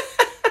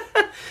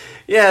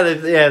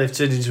 They've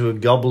turned into a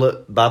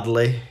goblet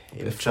badly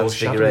in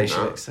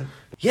Transfiguration.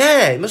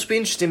 Yeah, it must be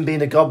interesting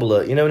being a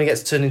goblet. You know, when he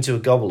gets turned into a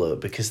goblet,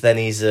 because then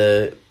he's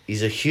a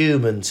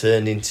human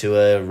turned into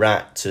a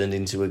rat turned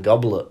into a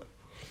goblet.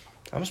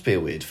 That must be a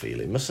weird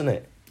feeling, mustn't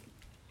it?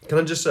 Can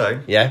I just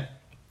say? Yeah.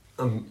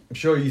 I'm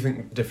sure you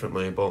think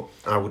differently, but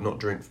I would not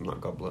drink from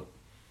that goblet.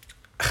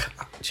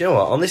 Do you know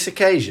what? On this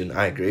occasion,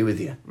 I agree with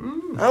you.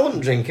 I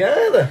wouldn't drink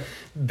either.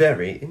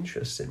 Very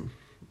interesting.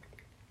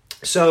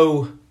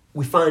 So,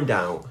 we find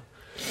out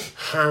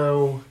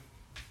how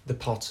the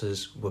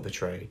Potters were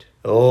betrayed.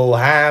 Oh,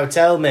 how?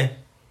 Tell me.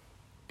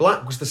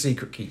 Black was the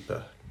secret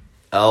keeper.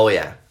 Oh,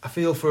 yeah. I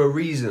feel for a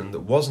reason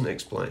that wasn't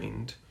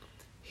explained,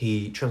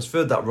 he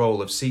transferred that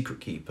role of secret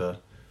keeper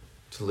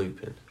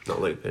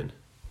to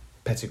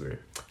Pettigrew.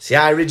 See,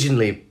 I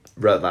originally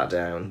wrote that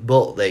down,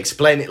 but they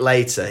explain it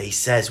later. He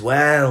says,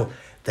 well,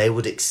 they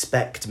would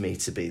expect me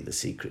to be the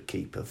secret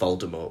keeper,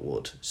 Voldemort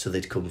would, so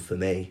they'd come for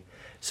me.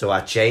 So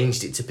I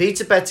changed it to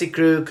Peter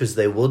Pettigrew because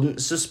they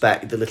wouldn't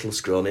suspect the little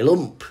scrawny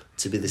lump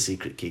to be the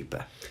secret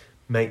keeper.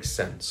 Makes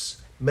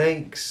sense. It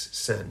makes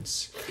us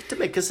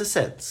a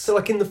sense. So,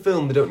 like in the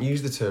film, they don't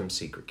use the term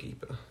secret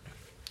keeper.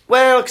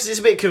 Well, because it's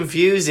a bit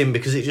confusing,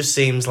 because it just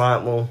seems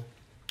like, well,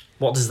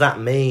 what does that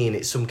mean?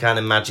 It's some kind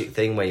of magic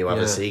thing where you have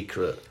a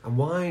secret. And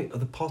why are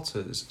the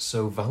Potters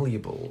so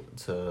valuable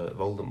to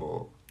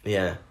Voldemort?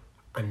 Yeah.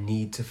 I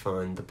need to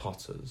find the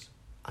Potters.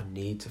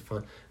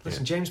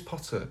 Listen, James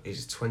Potter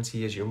is 20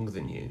 years younger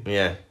than you.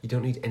 Yeah. You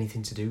don't need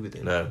anything to do with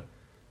him. No.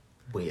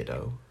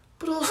 Weirdo.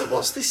 But also,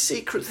 what's this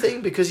secret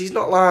thing? Because he's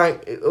not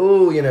like,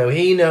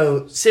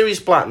 Sirius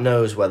Black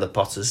knows where the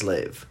Potters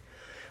live.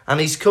 And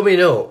he's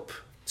coming up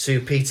to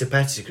Peter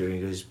Pettigrew and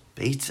he goes,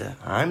 Peter,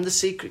 I'm the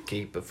secret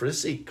keeper for a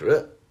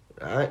secret,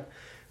 right?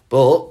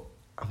 But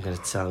I'm going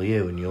to tell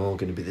you and you're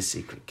going to be the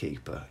secret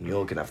keeper and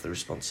you're going to have the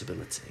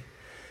responsibility.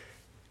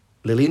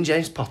 Lily and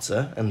James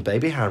Potter and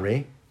baby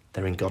Harry,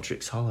 they're in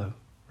Godric's Hollow,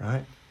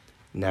 right?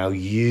 Now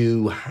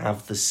you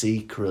have the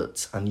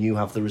secret and you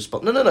have the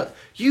No.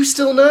 You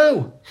still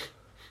know.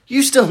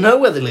 You still know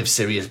where they live,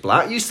 Sirius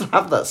Black. You still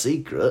have that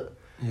secret.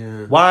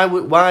 Yeah.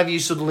 Why have you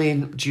suddenly...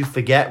 Do you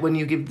forget when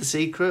you give the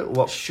secret?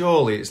 What?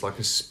 Surely it's like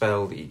a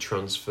spell that you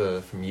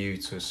transfer from you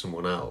to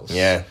someone else.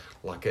 Yeah.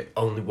 Like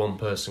only one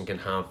person can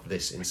have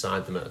this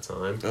inside them at a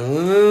time.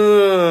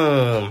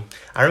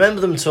 I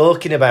remember them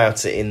talking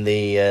about it in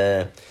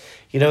the...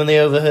 when they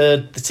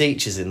overheard the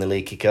teachers in the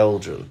Leaky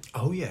Cauldron.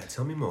 Oh yeah,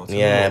 tell me more.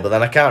 But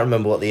then I can't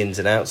remember what the ins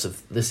and outs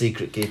of the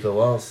Secret Keeper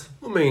was.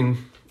 I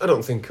mean, I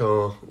don't think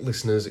our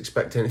listeners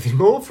expect anything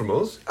more from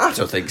us. I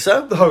don't think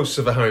so. The hosts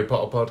of a Harry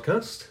Potter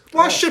podcast.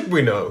 Why should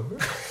we know?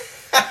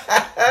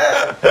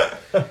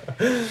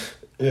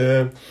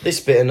 Yeah. This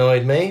bit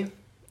annoyed me.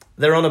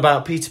 They're on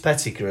about Peter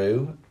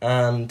Pettigrew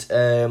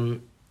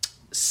and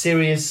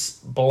Sirius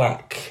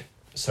Black.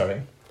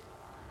 Sorry.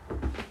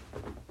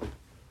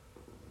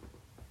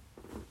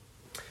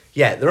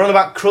 Yeah, they're on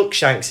about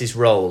Crookshanks'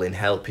 role in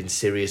helping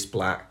Sirius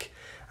Black.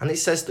 And it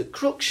says that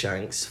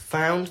Crookshanks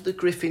found the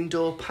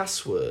Gryffindor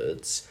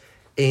passwords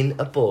in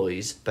a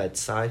boy's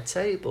bedside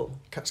table.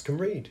 Cats can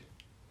read.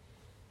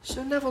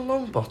 So Neville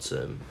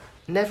Longbottom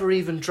never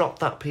even dropped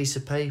that piece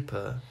of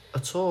paper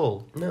at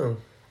all. No.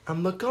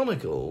 And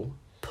McGonagall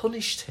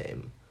punished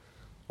him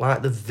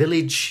like the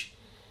village...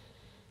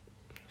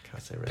 Can I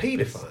say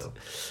paedophile?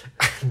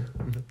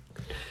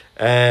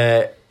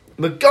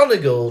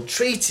 McGonagall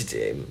treated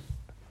him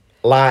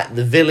like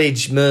the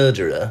village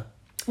murderer.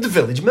 The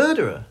village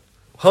murderer.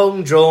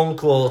 Hung, drawn,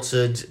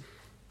 quartered,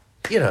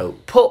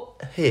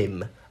 put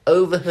him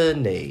over her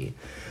knee,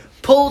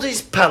 pulled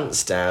his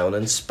pants down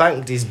and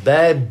spanked his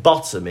bare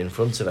bottom in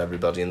front of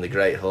everybody in the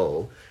Great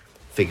Hall,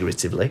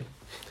 figuratively.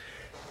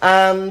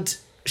 And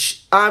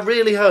I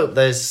really hope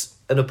there's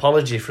an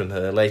apology from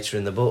her later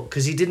in the book,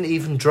 because he didn't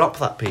even drop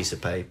that piece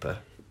of paper.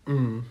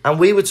 And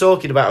we were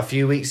talking about a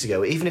few weeks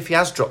ago, even if he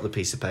has dropped the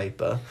piece of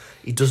paper,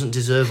 he doesn't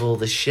deserve all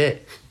this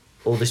shit,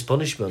 all this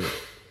punishment.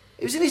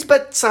 It was in his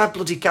bedside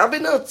bloody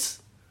cabinet.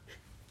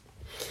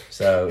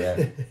 So,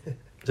 yeah.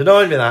 It's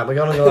annoying me that. We're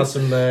going to go have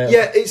some...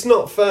 Yeah, it's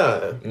not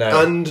fair.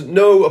 No. And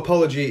no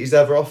apology is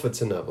ever offered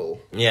to Neville.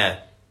 Yeah.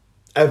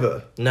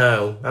 Ever.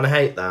 No, and I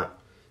hate that.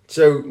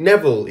 So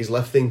Neville is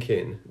left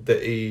thinking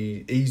that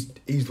he's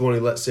the one who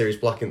let Sirius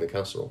Black in the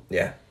castle.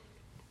 Yeah.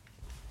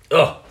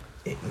 Oh,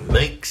 it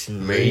makes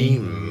me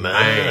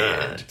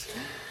mad.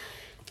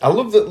 I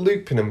love that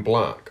Lupin and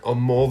Black are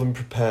more than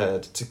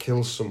prepared to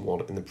kill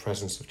someone in the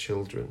presence of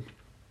children.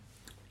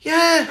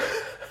 Yeah.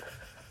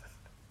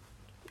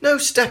 No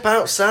step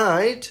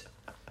outside.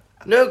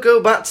 No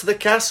go back to the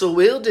castle,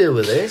 we'll deal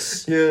with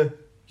this. Yeah.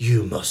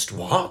 You must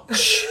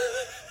watch.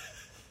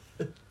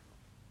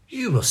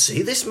 You must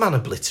see this man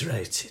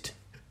obliterated.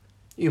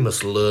 You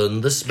must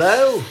learn the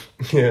spell.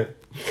 Yeah.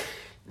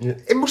 Yeah.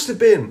 It must have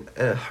been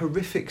a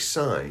horrific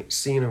sight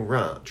seeing a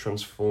rat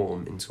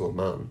transform into a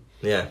man.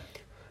 Yeah.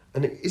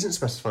 And it isn't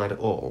specified at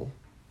all.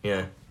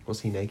 Yeah.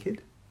 Was he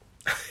naked?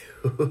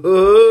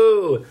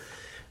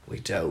 We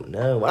don't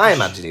know. I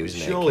imagine he was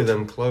naked. Surely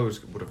them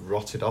clothes would have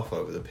rotted off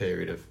over the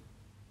period of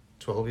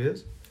 12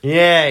 years?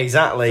 Yeah,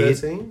 exactly.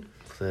 13?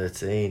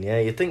 13, yeah,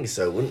 you'd think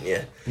so, wouldn't you?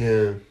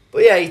 Yeah.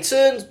 But yeah, he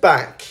turns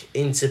back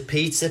into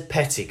Peter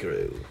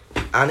Pettigrew,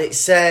 and it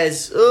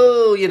says,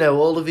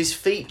 all of his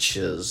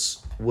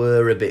features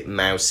were a bit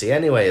mousy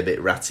anyway, a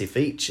bit ratty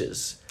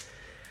features.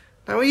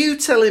 Now, are you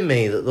telling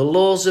me that the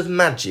laws of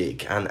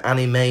magic and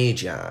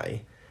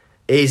animagi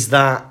is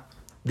that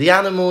the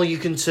animal you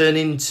can turn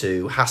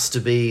into has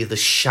to be the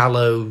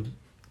shallow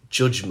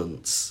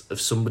judgments of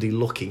somebody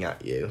looking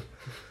at you?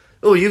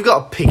 Oh, you've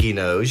got a piggy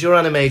nose, your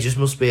animagus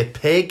must be a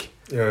pig.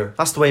 Yeah.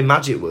 That's the way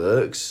magic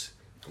works.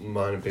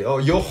 Mine would be,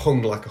 you're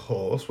hung like a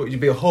horse. What, would you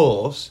be a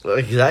horse?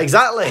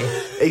 Exactly.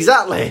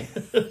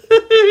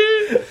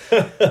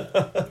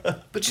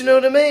 But you know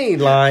what I mean?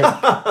 Like,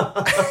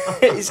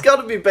 it's got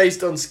to be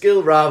based on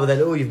skill rather than,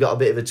 you've got a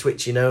bit of a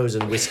twitchy nose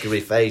and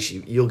whiskery face,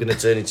 you're going to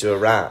turn into a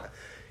rat.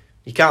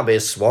 You can't be a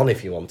swan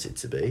if you want it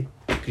to be,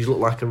 because you look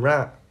like a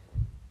rat.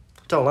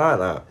 I don't like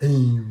that.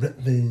 Hey, rat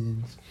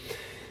things.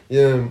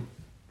 Yeah.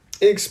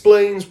 It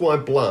explains why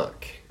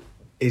Black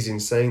is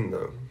insane,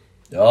 though.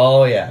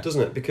 Oh, yeah.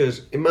 Doesn't it?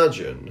 Because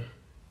imagine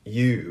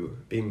you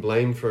being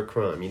blamed for a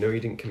crime you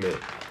didn't commit.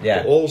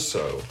 Yeah. But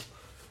also,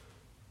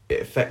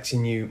 it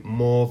affecting you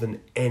more than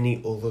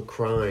any other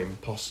crime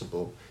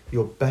possible.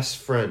 Your best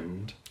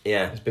friend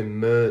has been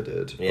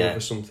murdered over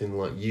something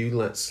like you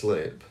let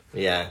slip.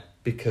 Yeah.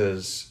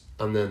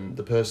 And then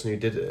the person who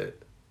did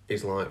it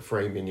is like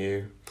framing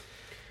you.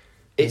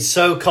 It's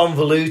so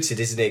convoluted,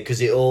 isn't it?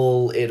 Because it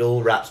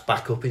all wraps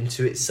back up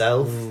into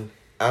itself.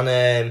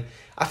 And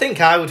I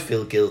think I would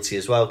feel guilty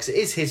as well, because it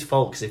is his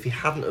fault, because if he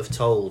hadn't have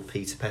told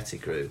Peter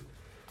Pettigrew,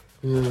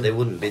 they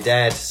wouldn't be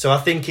dead. So I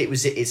think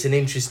it's an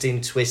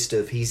interesting twist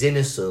of he's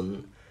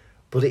innocent,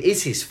 but it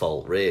is his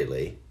fault,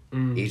 really.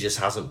 He just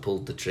hasn't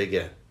pulled the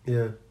trigger.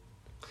 Yeah.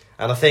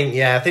 And I think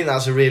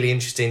that's a really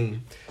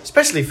interesting,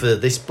 especially for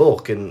this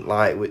book, and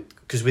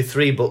because we're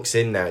 3 books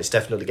in now, it's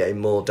definitely getting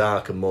more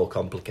dark and more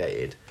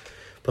complicated.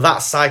 But that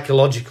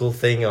psychological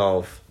thing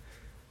of,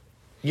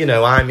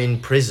 I'm in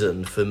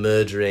prison for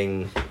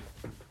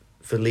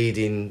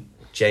leading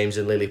James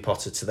and Lily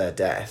Potter to their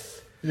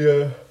death.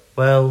 Yeah.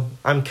 Well,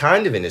 I'm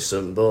kind of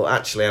innocent, but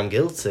actually I'm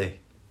guilty.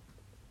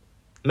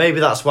 Maybe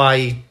that's why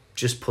he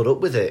just put up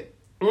with it.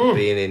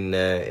 being in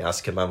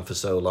Azkaban for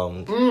so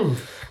long,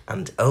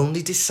 and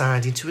only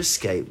deciding to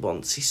escape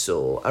once he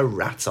saw a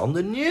rat on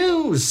the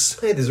news.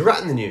 Hey, there's a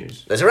rat in the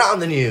news. There's a rat on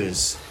the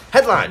news.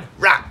 Headline: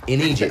 Rat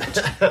in Egypt.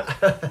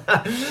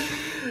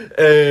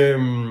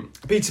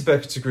 Peter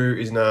Pettigrew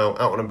is now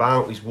out and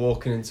about. He's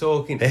walking and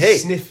talking, Hey.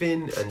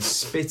 sniffing and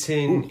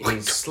spitting.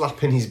 He's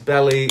slapping his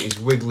belly. He's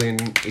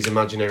wiggling his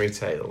imaginary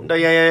tail.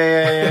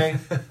 Yeah.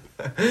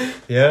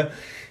 Yeah.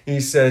 He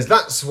says,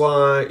 that's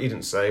why, he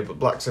didn't say, but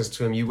Black says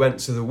to him, you went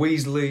to the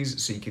Weasleys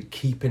so you could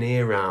keep an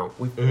ear out.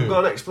 We've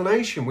got an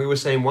explanation. We were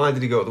saying, why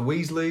did he go to the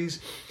Weasleys?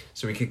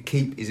 So he could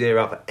keep his ear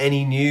out for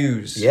any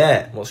news.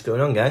 Yeah, what's going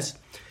on, guys?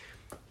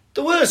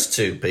 The worst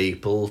two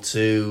people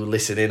to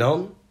listen in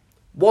on.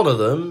 One of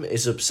them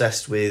is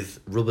obsessed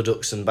with rubber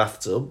ducks and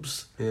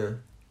bathtubs. Yeah.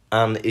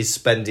 And is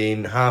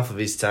spending half of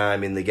his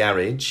time in the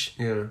garage,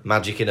 Yeah.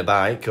 magicking a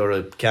bike or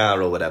a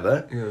car or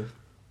whatever. Yeah.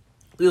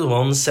 The other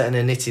one's setting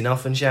her knitting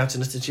off and shouting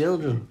at the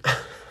children.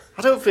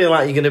 I don't feel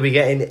like you're going to be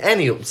getting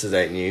any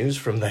up-to-date news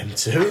from them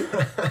two.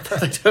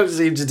 They don't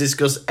seem to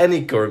discuss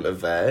any current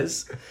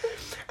affairs.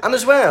 And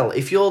as well,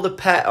 if you're the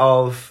pet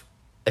of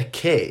a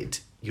kid,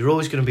 you're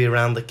always going to be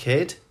around the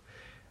kid.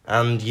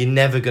 And you're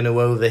never going to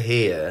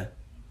overhear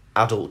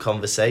adult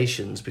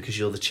conversations because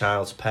you're the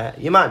child's pet.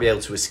 You might be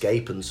able to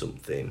escape and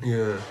something.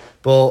 Yeah.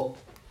 But,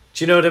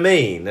 do you know what I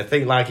mean? I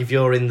think, like, if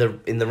you're in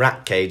the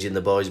rat cage in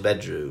the boy's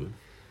bedroom,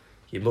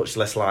 you're much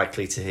less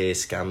likely to hear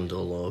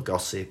scandal or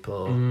gossip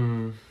or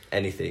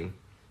anything.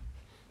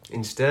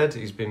 Instead,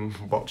 he's been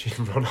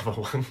watching Ron have a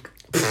wank.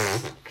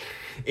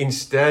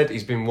 Instead,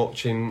 he's been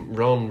watching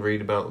Ron read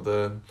about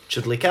the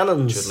Chudley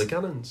Cannons. Chudley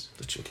Cannons.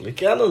 The Chudley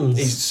Cannons.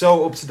 He's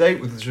so up to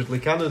date with the Chudley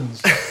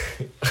Cannons.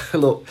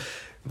 Look,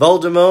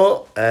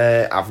 Voldemort,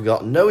 I've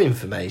got no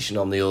information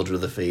on the Order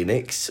of the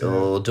Phoenix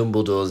or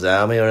Dumbledore's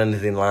army or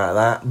anything like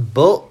that,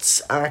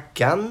 but I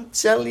can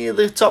tell you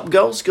the top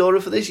goal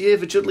scorer for this year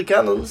for Chudley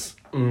Cannons.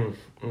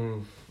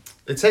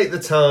 They take the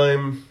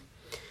time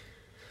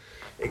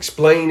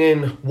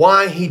explaining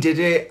why he did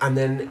it, and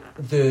then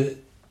the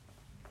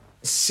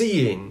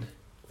seeing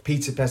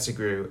Peter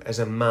Pettigrew as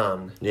a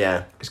man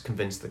Yeah, has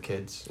convinced the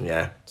kids.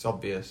 yeah. It's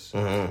obvious.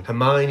 Mhm.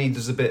 Hermione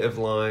does a bit of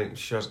like,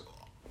 she has,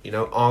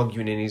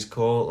 arguing in his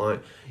court,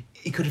 like,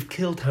 he could have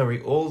killed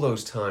Harry all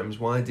those times,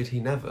 why did he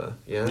never?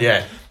 Yeah?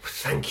 Yeah.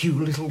 Thank you,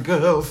 little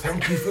girl,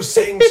 thank you for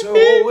saying so,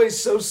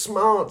 always so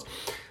smart.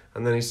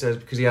 And then he says,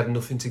 because he had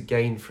nothing to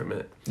gain from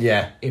it.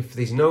 Yeah, If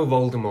there's no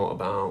Voldemort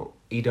about,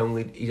 he'd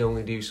only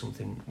do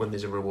something when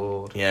there's a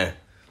reward. yeah.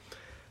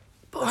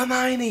 But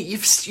Hermione,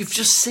 you've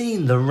just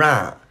seen the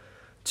rat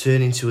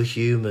turn into a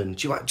human.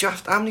 Do you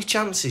have how many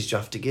chances do you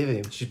have to give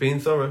him? She's being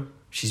thorough.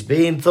 She's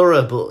being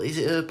thorough, but is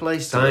it her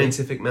place to be?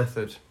 Scientific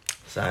method.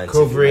 Scientific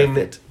Covering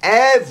method.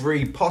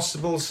 every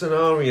possible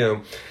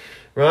scenario,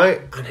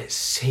 right? And it's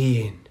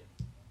seeing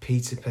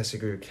Peter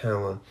Pettigrew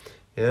cower,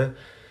 yeah?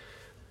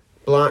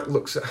 Black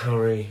looks at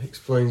Harry,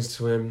 explains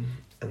to him,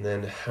 and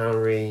then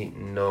Harry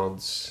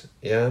nods,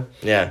 yeah?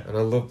 Yeah. And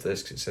I love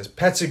this, because it says,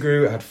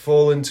 Pettigrew had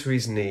fallen to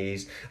his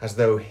knees as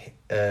though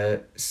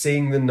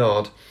seeing the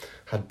nod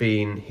had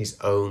been his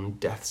own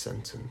death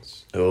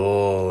sentence.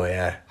 Oh,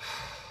 yeah.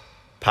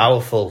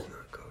 Powerful.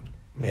 God.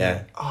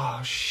 Yeah.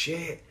 Oh,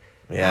 shit.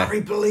 Yeah.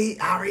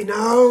 Harry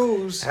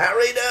knows.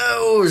 Harry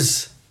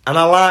knows. And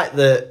I like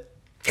that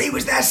He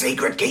was their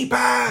secret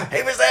keeper.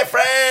 he was their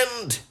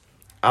friend.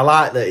 I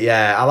like that,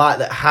 yeah. I like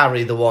that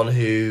Harry, the one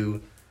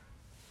who,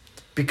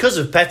 because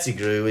of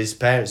Pettigrew, his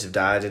parents have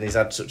died and he's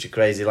had such a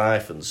crazy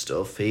life and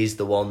stuff, he's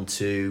the one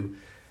to,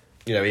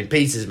 in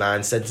Peter's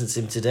mind, sentence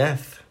him to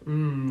death.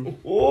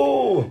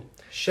 Oh.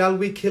 Shall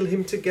we kill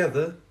him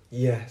together?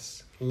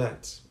 Yes,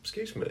 let's.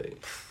 Excuse me.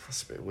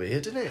 That's a bit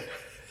weird, isn't it?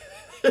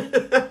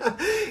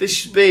 This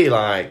should be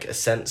like a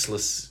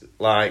senseless,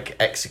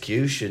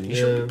 execution. You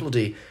should be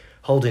bloody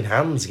holding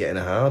hands, getting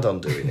a hard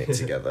on doing it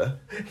together.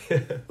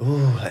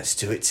 Oh, let's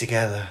do it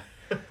together.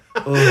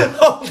 Oh.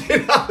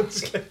 Holding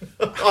hands, getting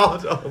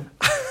hard on.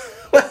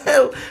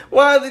 Well,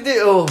 why they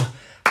do? Oh,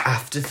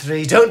 after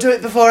 3. Don't do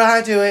it before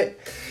I do it.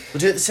 We'll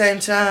do it at the same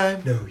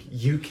time. No,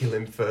 you kill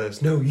him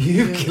first. No,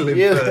 you kill him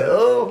You-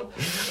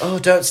 first. oh,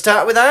 don't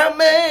start without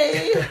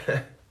me.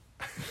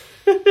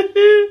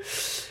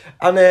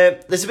 And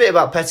there's a bit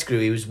about Pettigrew.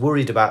 He was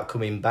worried about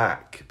coming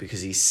back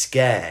because he's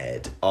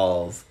scared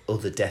of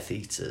other Death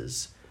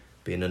Eaters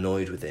being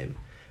annoyed with him,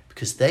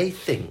 because they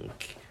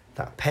think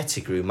that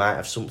Pettigrew might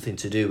have something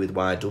to do with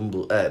why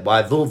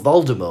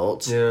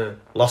Voldemort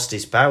lost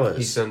his powers.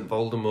 He sent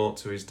Voldemort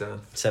to his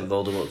death. Sent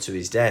Voldemort to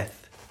his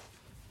death.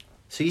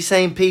 So you're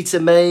saying Peter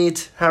made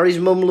Harry's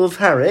mum love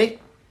Harry?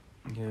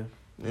 Yeah.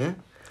 Yeah.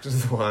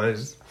 Because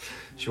otherwise,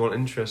 she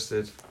wasn't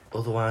interested.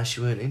 Otherwise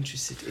she weren't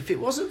interested. If it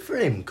wasn't for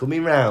him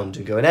coming round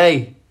and going,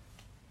 hey,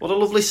 what a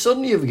lovely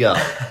son you've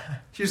got.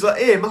 She was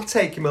like, him, I'll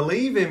take him, I'll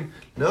leave him.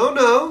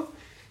 No.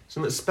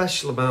 Something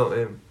special about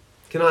him.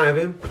 Can I have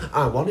him?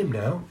 I want him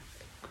now.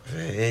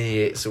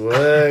 Hey, it's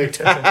worked.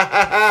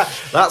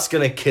 That's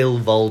going to kill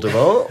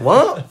Voldemort.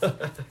 What?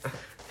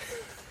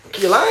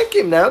 You like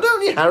him now,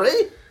 don't you,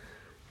 Harry?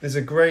 There's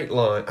a great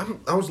line.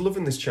 I was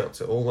loving this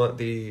chapter. All like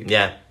the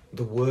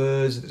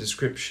words, the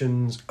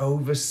descriptions,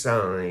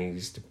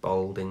 oversized,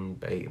 balding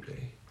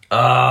baby.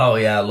 Oh,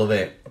 yeah, I love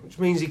it. Which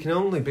means he can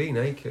only be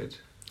naked.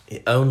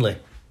 Only.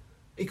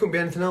 He couldn't be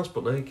anything else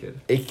but naked.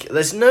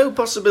 There's no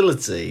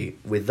possibility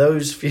with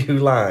those few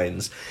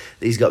lines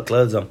that he's got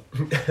clothes on.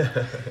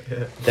 Yeah.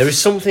 There is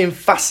something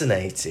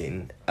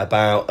fascinating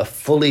about a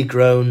fully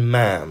grown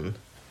man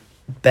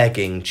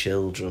begging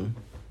children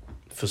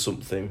for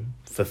something,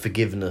 for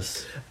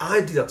forgiveness.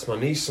 I do that to my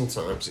niece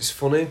sometimes. It's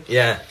funny.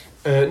 Yeah.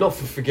 Not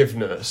for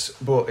forgiveness,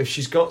 but if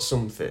she's got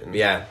something,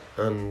 Yeah.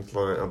 and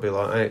like I'll be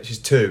like, hey, she's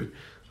 2.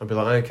 I'll be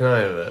like, hey, can I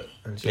have it?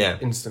 And she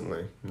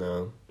instantly,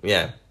 no.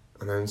 Yeah.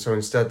 And then so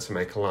instead to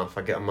make her laugh,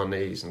 I get on my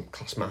knees and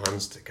clasp my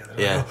hands together.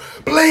 Yeah. I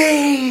go,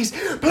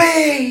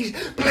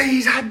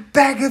 please, I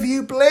beg of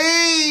you,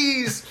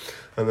 please.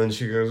 And then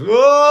she goes,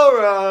 all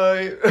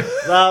right.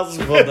 That's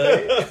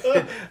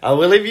funny. I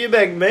will if you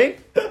beg me.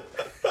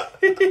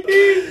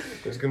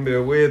 It's going to be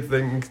a weird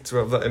thing to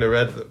have that in her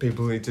head that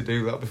people need to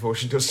do that before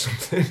she does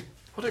something.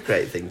 What a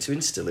great thing to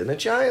instill in a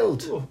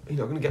child. Oh, you're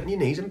not going to get on your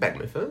knees and beg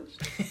me first?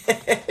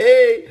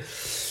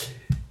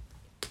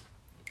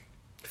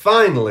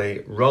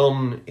 Finally,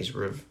 Ron is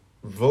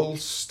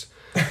revulsed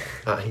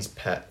at his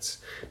pets.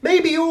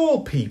 Maybe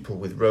all people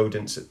with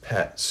rodents as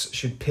pets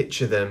should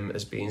picture them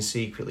as being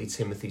secretly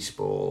Timothy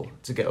Spall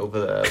to get over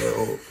their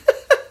little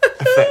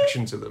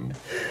affection to them.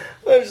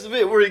 There's the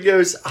bit where he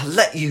goes, I'll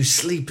let you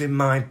sleep in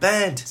my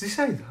bed. Does he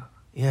say that?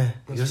 Yeah.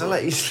 He goes, I'll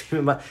let you sleep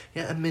in my...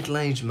 Yeah, a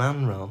middle-aged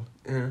man, Ron,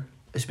 Yeah.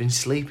 has been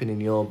sleeping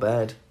in your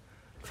bed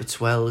for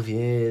 12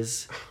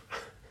 years.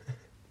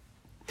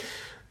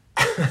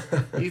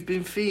 You've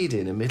been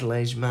feeding a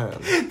middle-aged man.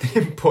 They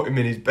didn't put him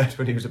in his bed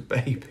when he was a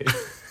baby.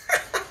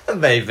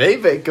 Maybe,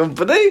 bit of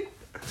company.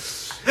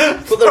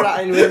 Put the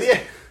rat in with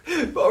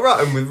you. But a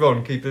rat in with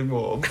Ron, keep him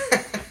warm.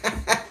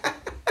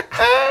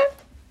 I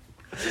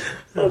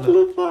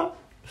love that.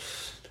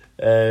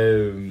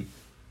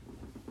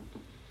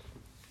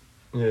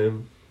 Yeah.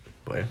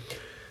 Well,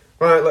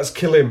 Right, let's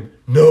kill him.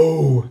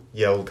 No,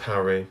 yelled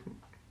Harry.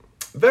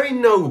 Very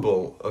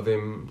noble of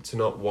him to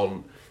not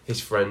want his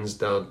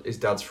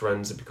dad's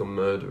friends to become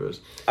murderers.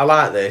 I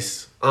like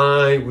this.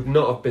 I would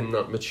not have been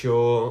that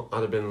mature.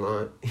 I'd have been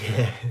like,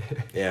 yeah,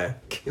 Yeah.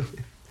 kill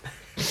him.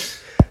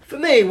 For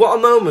me, what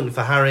a moment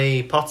for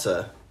Harry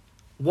Potter.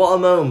 What a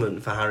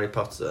moment for Harry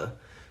Potter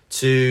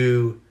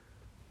to...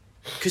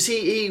 Because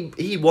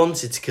he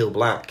wanted to kill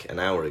Black an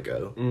hour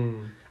ago.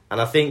 Mm. And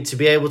I think to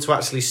be able to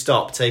actually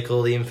stop, take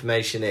all the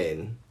information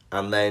in,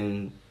 and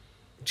then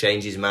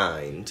change his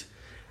mind,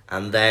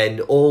 and then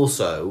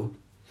also...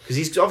 Because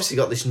he's obviously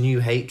got this new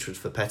hatred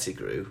for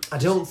Pettigrew. I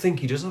don't think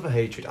he does have a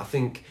hatred. I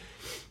think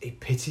he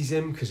pities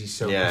him because he's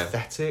so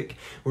pathetic.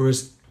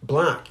 Whereas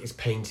Black is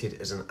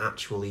painted as an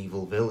actual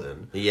evil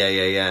villain.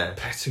 Yeah.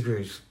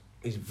 Pettigrew's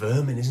he's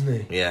vermin,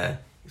 isn't he? Yeah.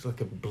 He's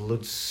like a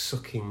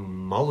blood-sucking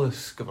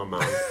mollusk of a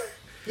man.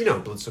 You know a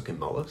blood-sucking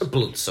mollusk. A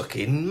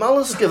blood-sucking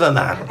mollusk of a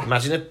man.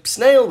 Imagine a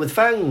snail with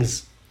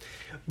fangs.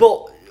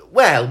 But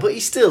he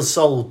still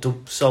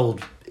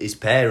sold his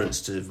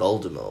parents to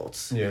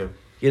Voldemort. Yeah.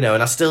 You know,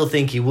 and I still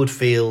think he would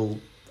feel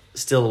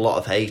still a lot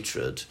of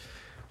hatred.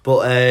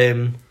 But,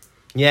 to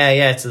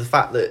the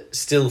fact that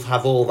still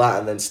have all that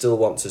and then still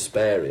want to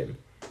spare him.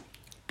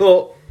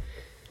 But,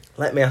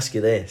 let me ask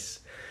you this.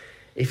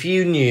 If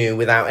you knew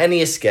without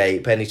any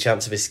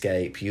chance of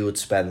escape, you would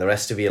spend the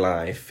rest of your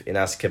life in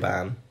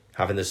Azkaban,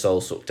 having the soul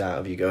sucked out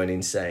of you, going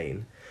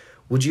insane,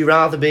 would you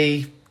rather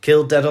be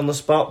killed dead on the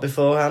spot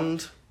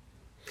beforehand?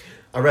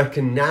 I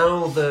reckon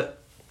now that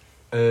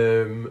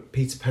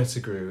Peter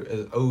Pettigrew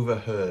has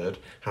overheard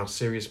how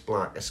Sirius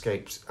Black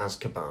escaped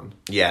Azkaban,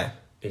 Yeah.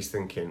 he's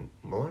thinking,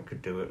 well, I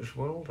could do it as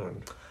well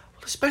then.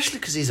 Well, especially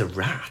because he's a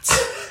rat.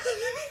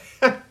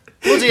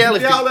 Bloody hell,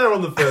 Be out there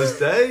on the first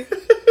day.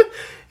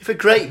 if a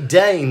Great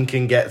Dane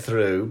can get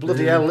through,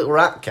 bloody hell, a little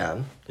rat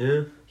can.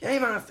 Yeah. Yeah, you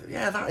might have to,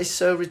 that is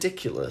so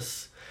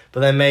ridiculous.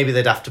 But then maybe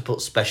they'd have to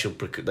put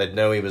they'd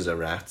know he was a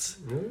rat.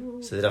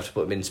 Mm. So they'd have to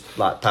put him in,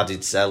 like,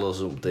 padded cell or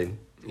something.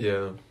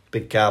 Yeah.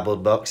 Big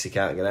cardboard box he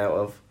can't get out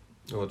of.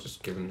 Or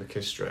just give him the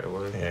kiss straight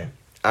away. Yeah.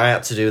 I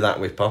had to do that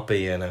with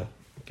Poppy, you know.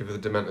 Give her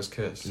the Dementor's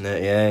kiss. No,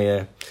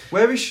 yeah.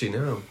 Where is she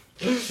now?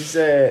 She's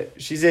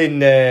in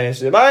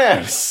my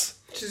house.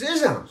 She's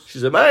his house.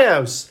 She's at my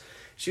house.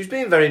 She was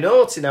being very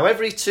naughty now.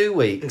 Every 2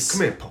 weeks.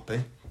 Come here,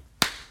 Poppy.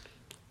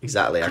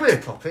 Exactly. Come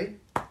here, Poppy.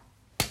 Well,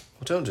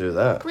 don't do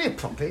that. Come here,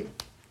 Poppy.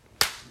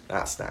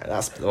 That's nice.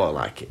 That's more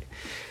like it.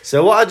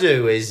 So what I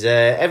do is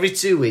every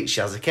 2 weeks she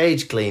has a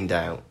cage cleaned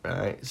out,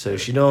 right? So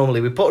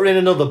we put her in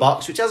another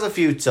box which has a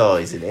few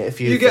toys in it.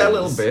 You get a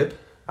little bib.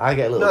 I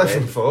get a little Knife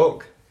bib. and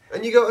fork.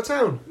 And you go to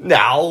town.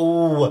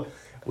 No!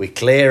 We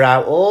clear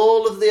out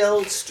all of the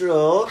old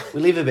straw.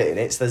 We leave a bit in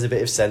it, so there's a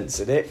bit of sense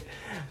in it.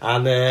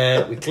 And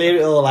we clear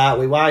it all out,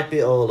 we wipe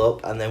it all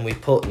up, and then we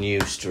put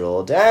new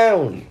straw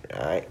down,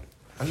 right?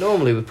 And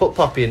normally we put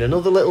Poppy in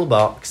another little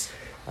box,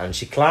 and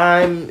she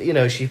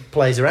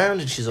plays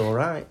around and she's all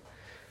right.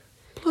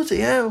 Bloody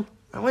hell.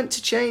 I went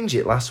to change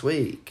it last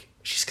week,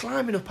 She's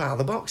climbing up out of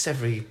the box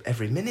every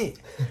minute.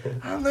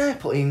 I'm there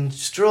putting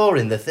straw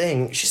in the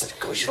thing. She's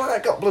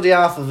like got bloody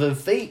half of her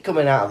feet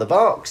coming out of the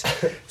box.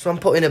 So I'm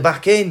putting her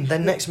back in.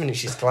 Then next minute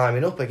she's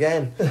climbing up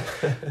again.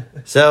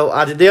 So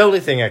I did the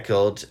only thing I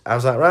could. I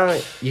was like,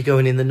 right, you're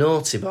going in the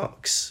naughty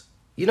box.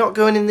 You're not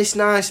going in this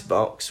nice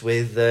box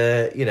with,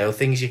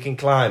 things you can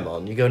climb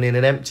on. You're going in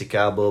an empty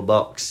cardboard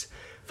box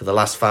for the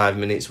last 5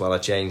 minutes while I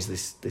change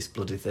this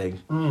bloody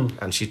thing.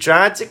 And she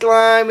tried to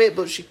climb it,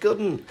 but she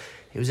couldn't.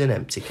 It was an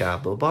empty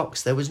cardboard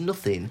box. There was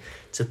nothing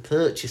to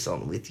purchase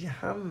on with your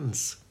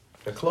hands.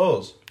 Her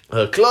claws.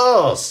 Her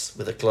claws!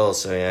 With a claw,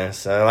 so yeah.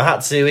 So I had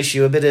to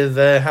issue a bit of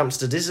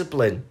hamster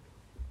discipline.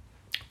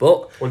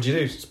 But... What did you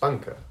do?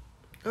 Spank her?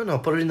 No,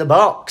 put her in the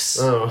box.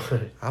 Oh.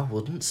 I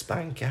wouldn't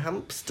spank a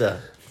hamster.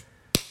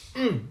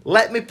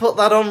 Let me put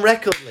that on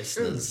record,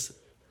 listeners.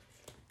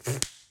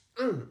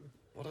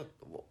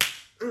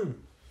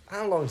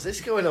 How long's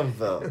this going on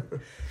for?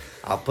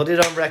 I'll put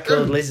it on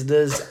record,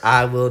 listeners.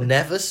 I will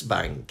never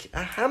spank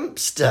a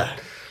hamster.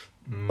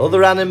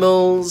 Other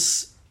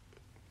animals,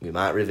 we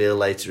might reveal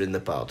later in the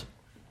pod.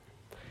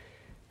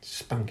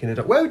 Spanking a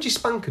dog. Where would you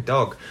spank a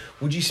dog?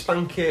 Would you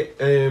spank it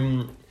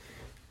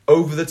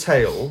over the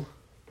tail?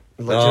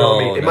 Like, do you know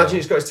what I mean? No. Imagine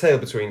it's got its tail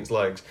between its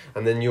legs,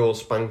 and then you're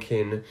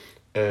spanking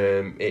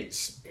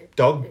its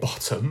dog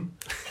bottom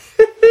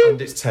and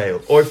its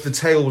tail. Or if the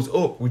tail was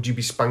up, would you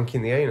be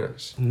spanking the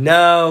anus?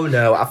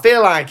 No. I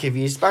feel like if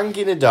you're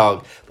spanking a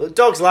dog, but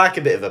dogs like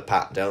a bit of a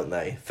pat, don't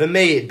they? For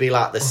me, it'd be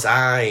like the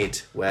side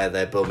where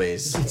their bum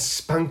is.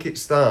 Spank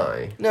its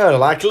thigh. No,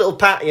 like a little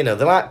pat. They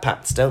like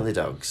pats, don't they?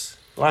 Dogs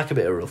like a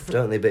bit of rough,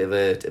 don't they? A bit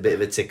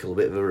of a tickle, a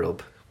bit of a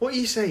rub. What are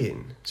you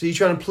saying? So you're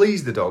trying to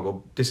please the dog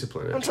or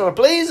discipline it? I'm trying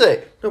to please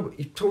it. No, but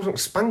you're talking about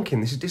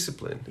spanking. This is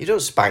discipline. You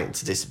don't spank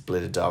to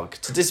discipline a dog.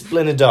 To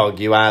discipline a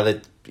dog, you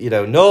either,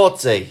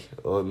 naughty,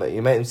 or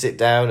you make them sit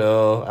down,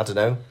 or, I don't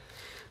know.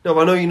 No, but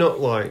I know you're not,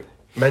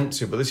 meant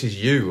to, but this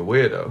is you, a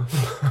weirdo.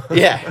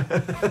 Yeah.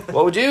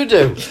 What would you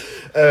do?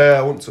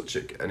 I wouldn't touch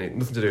it.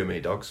 Nothing to do with me,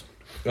 dogs.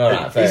 All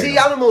right, You see,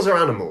 animals are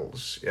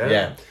animals, yeah?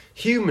 Yeah.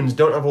 Humans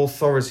don't have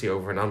authority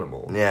over an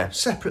animal. Yeah.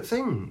 Separate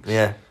things.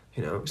 Yeah.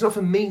 It's not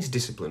for me to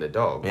discipline a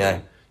dog. Yeah.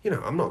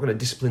 I'm not going to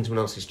discipline someone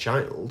else's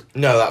child.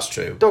 No, that's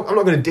true. Dog, I'm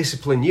not going to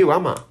discipline you,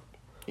 am I?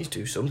 You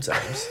do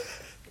sometimes.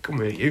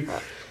 Come here, you.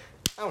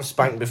 I was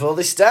spanked before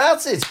this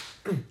started.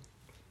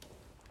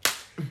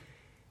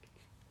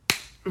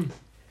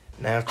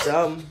 Now,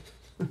 Tom,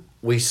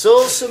 we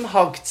saw some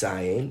hog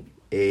tying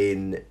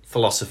in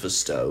Philosopher's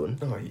Stone.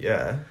 Oh,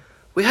 yeah.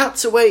 We had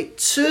to wait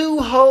 2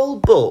 whole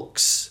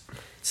books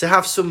to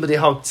have somebody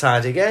hog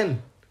tied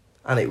again.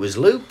 And it was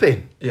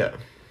looping. Yeah.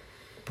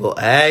 But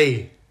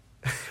hey,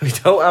 we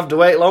don't have to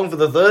wait long for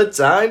the 3rd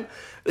time.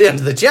 The end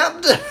of the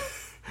chapter.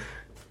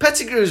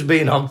 Pettigrew's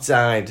been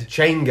hog-tied.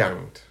 Chain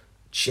ganged.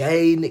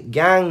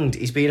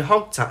 He's been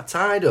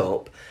tied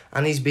up,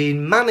 and he's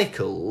been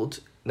manacled.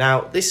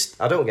 Now,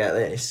 I don't get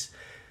this.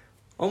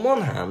 On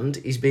one hand,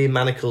 he's being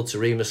manacled to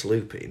Remus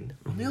Lupin.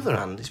 On the other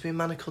hand, he's being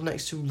manacled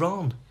next to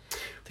Ron.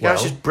 The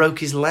guy's just broke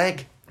his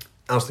leg.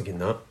 I was thinking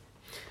that.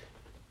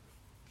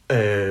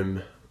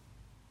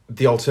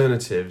 The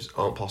alternatives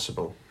aren't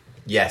possible.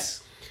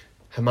 Yes.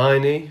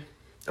 Hermione,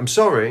 I'm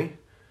sorry,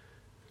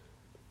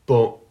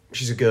 but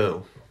she's a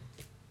girl.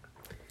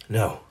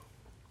 No.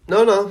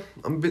 No.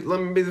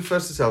 Let me be the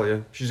first to tell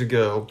you. She's a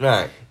girl.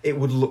 Right. It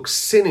would look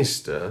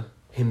sinister,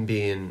 him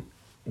being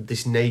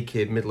this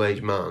naked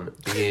middle-aged man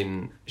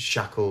being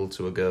shackled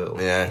to a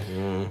girl. Yeah.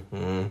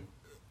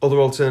 Other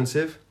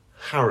alternative,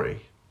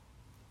 Harry.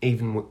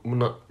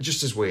 Not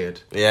just as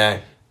weird. Yeah.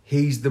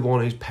 He's the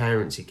one whose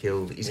parents he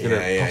killed. He's going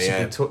to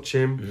possibly touch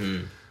him.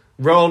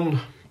 Mm-hmm. Ron,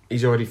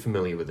 he's already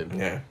familiar with him.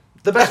 Yeah.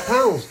 The best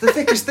pals. The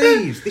thickest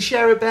thieves. They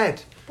share a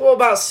bed. But what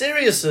about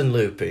Sirius and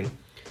Lupin?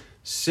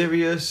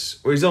 Sirius...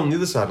 Well, he's on the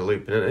other side of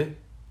Lupin, isn't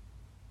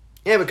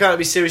he? Yeah, but can't it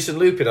be Sirius and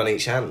Lupin on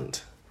each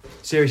hand?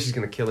 Sirius is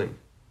going to kill him.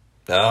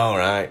 Oh,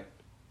 right.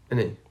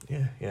 Isn't he?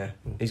 Yeah.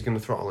 He's going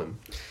to throttle him.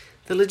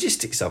 The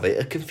logistics of it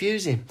are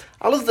confusing.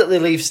 I love that they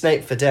leave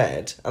Snape for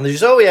dead, and they're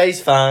just, oh yeah,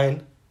 he's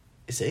fine.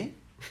 Is he?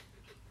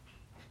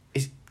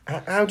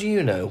 How do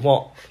you know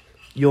what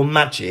your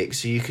magic?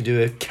 So you can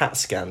do a CAT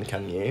scan,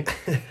 can you?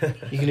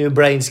 You can do a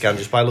brain scan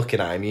just by looking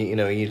at him.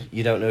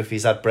 You don't know if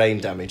he's had brain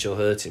damage or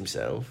hurt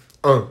himself.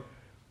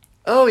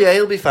 Oh yeah,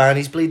 he'll be fine.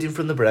 He's bleeding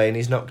from the brain.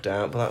 He's knocked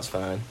out, but that's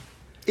fine.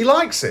 He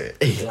likes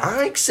it. He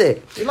likes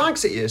it. He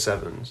likes it, Year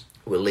 7s.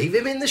 We'll leave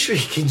him in the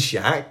Shrieking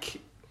Shack.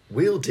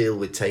 We'll deal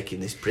with taking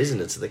this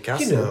prisoner to the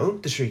castle. You know,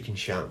 the Shrieking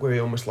Shack, where he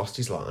almost lost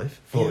his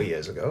life 40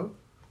 years ago.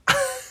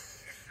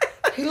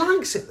 He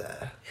likes it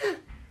there. Yeah.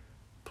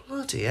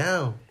 Bloody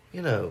hell.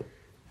 We don't...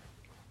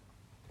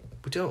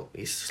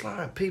 It's just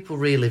like people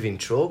reliving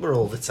trauma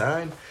all the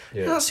time.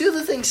 Yeah. And that's the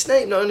other thing.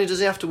 Snape, not only does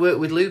he have to work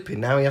with Lupin,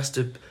 now he has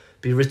to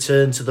be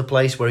returned to the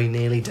place where he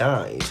nearly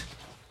died.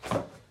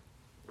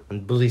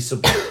 And bloody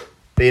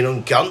being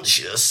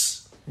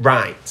unconscious.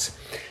 Right.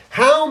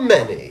 How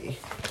many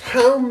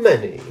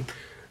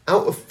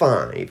out of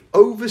 5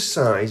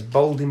 oversized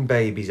balding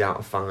babies out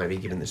of 5 are you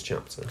giving this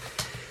chapter?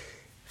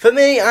 For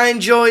me, I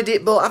enjoyed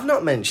it, but I've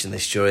not mentioned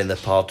this during the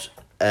pod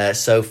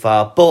so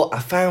far, but I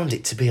found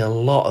it to be a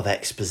lot of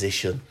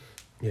exposition.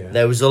 Yeah.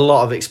 There was a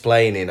lot of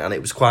explaining, and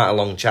it was quite a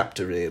long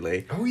chapter,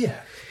 really. Oh, yeah.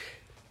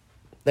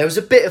 There was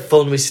a bit of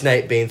fun with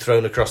Snape being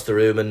thrown across the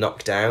room and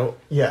knocked out.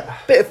 Yeah.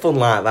 Bit of fun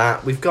like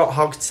that. We've got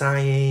Hog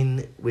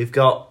tying, we've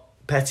got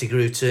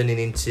Pettigrew turning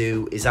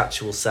into his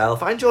actual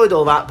self. I enjoyed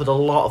all that, but a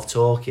lot of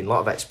talking, a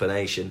lot of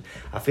explanation.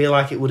 I feel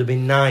like it would have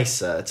been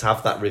nicer to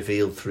have that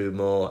revealed through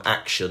more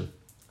action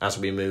as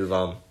we move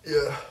on.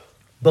 Yeah.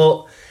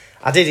 But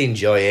I did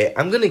enjoy it.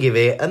 I'm going to give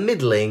it a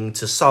middling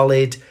to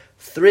solid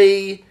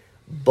 3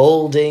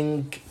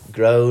 balding,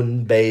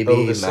 grown baby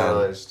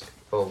Oversized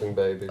balding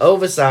babies.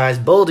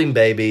 Oversized balding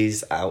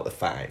babies out of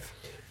 5.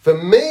 For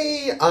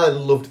me, I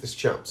loved this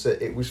chapter.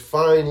 It was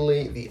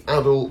finally the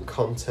adult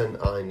content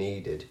I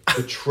needed.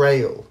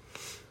 Betrayal,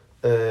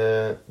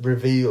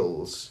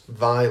 reveals,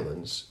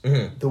 violence.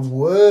 Mm-hmm. The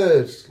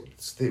words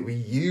that we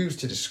used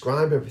to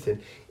describe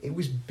everything, it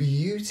was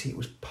beauty, it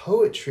was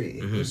poetry,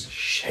 it was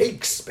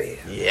Shakespeare.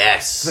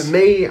 Yes. For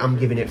me, I'm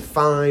giving it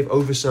 5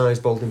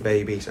 oversized balding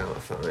babies out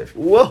of 5.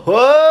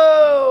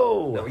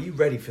 Whoa! Now, are you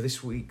ready for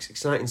this week's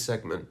exciting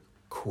segment?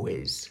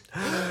 Quiz.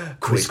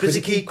 Quiz,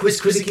 quizzy key, quiz,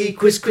 quizzy key,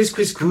 quiz, quiz,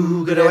 quiz,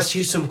 quiz. Gonna ask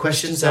you some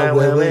questions now.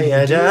 Where will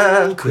you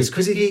do? Quiz,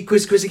 quizzy key,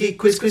 quiz, quizzy key,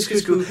 quiz, quiz,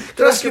 quiz, quiz.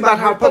 Gonna ask you about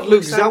how Pod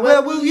looks now.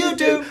 Where will you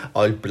do?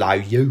 I'll blow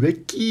you a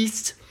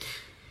kiss.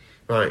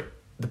 Right.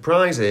 The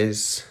prize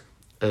is,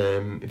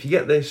 if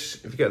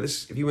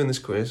you win this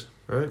quiz,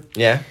 right?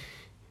 Yeah.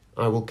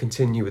 I will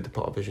continue with the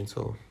Potter Vision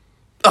tour.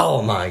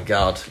 Oh my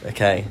god.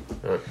 Okay.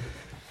 Right.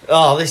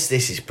 Oh, this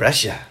is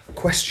pressure.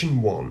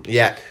 Question 1.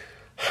 Yeah.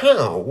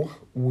 How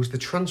was the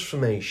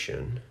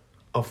transformation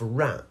of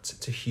rat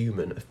to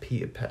human of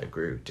Peter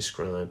Pettigrew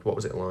described? What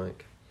was it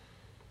like?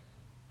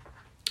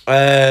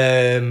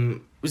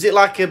 Was it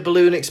like a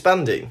balloon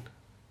expanding?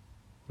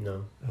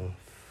 No.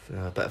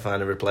 I better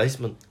find a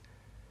replacement.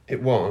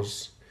 It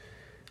was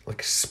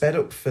like a sped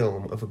up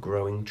film of a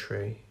growing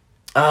tree.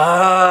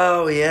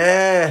 Oh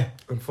yeah.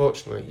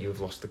 Unfortunately, you have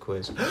lost the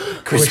quiz.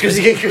 Quiz,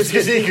 quizzy, quiz,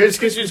 quizzy, quiz,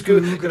 quiz, quiz,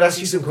 quiz. Could ask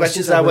you some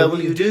questions now. Where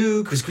will you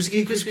do? Quiz,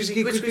 quizzy, quiz,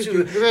 quizzy, quiz, quiz,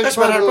 quiz. That's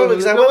what I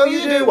promise. Now, where will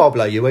you do? I'll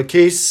blow you a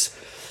kiss.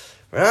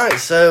 Right,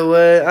 so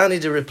I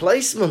need a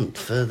replacement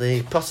for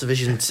the Potter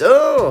Vision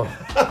tour.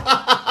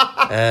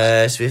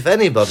 So if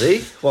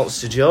anybody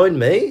wants to join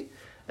me,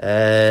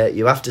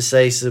 you have to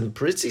say some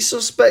pretty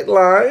suspect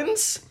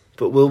lines,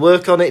 but we'll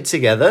work on it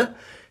together.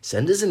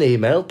 Send us an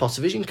email,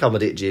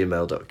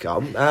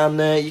 pottervisioncomedy@gmail.com,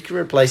 and you can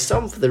replace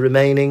Tom for the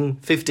remaining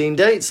 15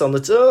 dates on the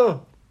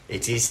tour.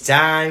 It is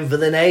time for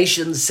the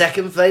nation's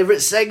second favourite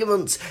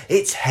segment.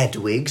 It's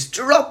Hedwig's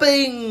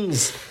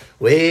Droppings.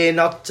 We're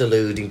not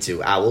alluding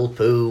to owl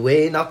poo,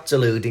 we're not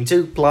alluding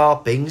to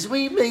ploppings.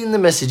 We mean the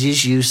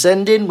messages you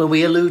send in when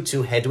we allude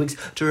to Hedwig's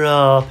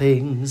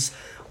Droppings.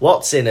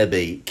 What's in a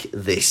beak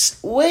this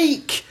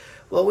week?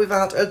 Well, we've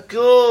had a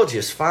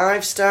gorgeous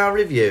 5-star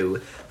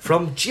review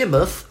from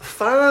Jimmoth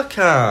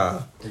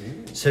Farcar.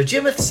 So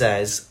Jimmoth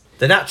says,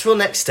 the natural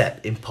next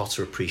step in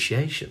Potter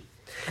appreciation.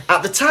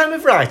 At the time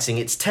of writing,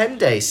 it's 10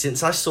 days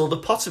since I saw the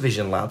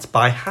Pottervision lads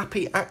by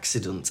happy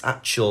accident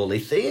at Chorley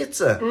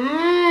Theatre.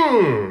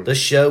 The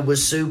show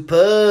was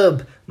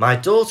superb. My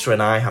daughter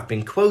and I have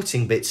been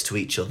quoting bits to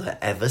each other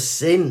ever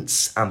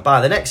since, and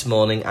by the next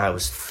morning I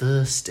was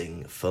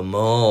thirsting for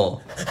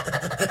more.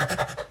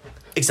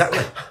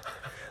 Exactly.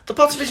 The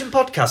Pottervision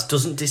podcast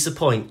doesn't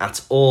disappoint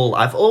at all.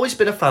 I've always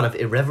been a fan of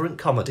irreverent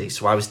comedy,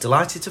 so I was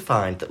delighted to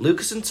find that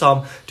Lucas and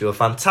Tom do a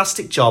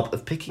fantastic job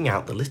of picking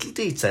out the little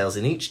details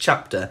in each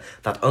chapter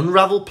that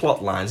unravel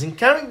plot lines and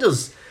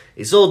characters.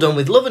 It's all done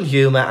with love and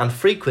humour and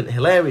frequent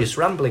hilarious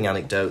rambling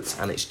anecdotes,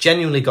 and it's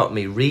genuinely got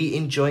me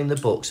re-enjoying the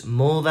books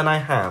more than I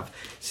have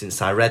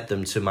since I read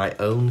them to my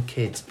own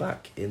kids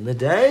back in the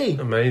day.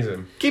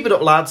 Amazing. Keep it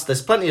up, lads.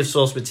 There's plenty of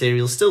source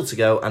material still to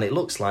go, and it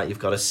looks like you've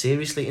got a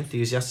seriously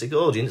enthusiastic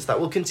audience that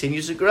will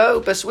continue to grow.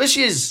 Best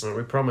wishes. Right,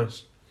 we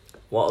promise.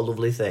 What a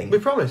lovely thing. We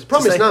promise.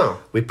 Promise now.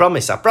 We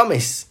promise. I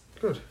promise.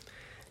 Good.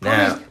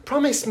 Now,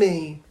 Promise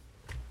me.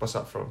 What's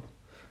that from?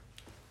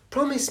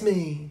 Promise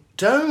me.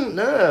 don't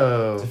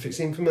know. Does it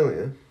seem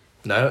familiar?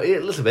 No, a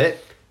little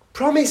bit.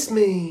 Promise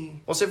me.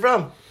 What's it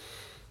from?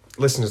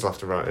 Listeners will have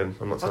to write in.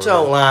 I'm not I telling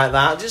don't you. like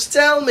that. Just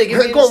tell me. Give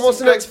me Go on, what's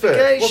the next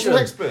bit? What's the notification.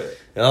 next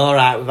bit? All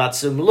right, we've had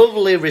some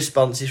lovely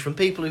responses from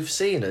people who've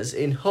seen us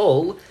in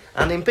Hull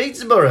and in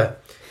Peterborough.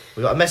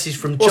 We've got a message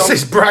from John. What's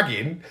this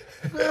bragging?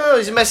 No,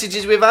 these are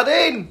messages we've had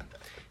in.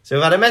 So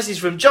we've had a message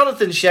from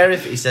Jonathan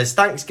Sheriff. He says,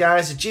 thanks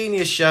guys, a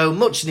genius show,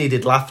 much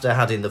needed laughter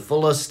had in the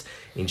fullest.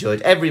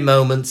 Enjoyed every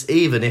moment,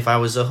 even if I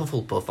was a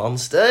Hufflepuff on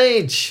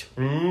stage.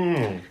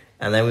 And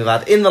then we've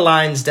had In the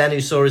Lines Den,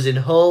 who saw us in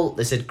Hull.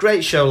 They said,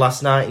 great show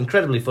last night,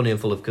 incredibly funny and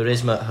full of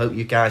charisma. Hope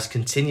you guys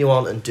continue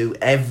on and do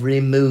every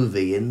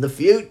movie in the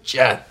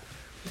future.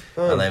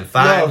 And then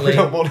finally...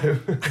 No, we don't want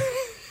to.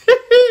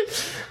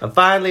 And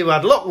finally, we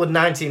had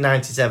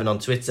Lockwood1997 on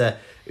Twitter,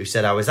 who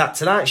said, I was at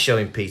tonight's show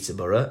in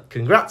Peterborough.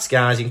 Congrats,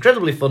 guys.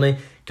 Incredibly funny.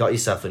 Got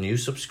yourself a new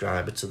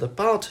subscriber to the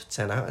pod.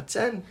 10 out of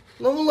 10.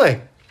 Lovely.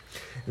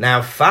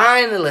 Now,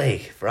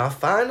 finally, for our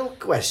final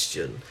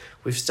question,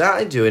 we've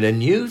started doing a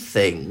new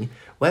thing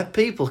where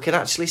people can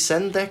actually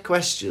send their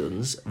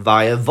questions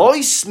via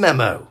voice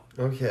memo.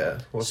 Oh, yeah.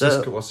 What's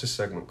this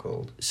segment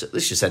called? So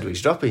this just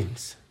Edwig's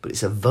Droppings, but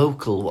it's a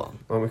vocal one.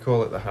 Why don't we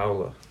call it the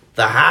Howler?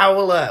 The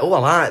Howler. Oh, I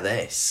like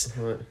this.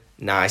 Right.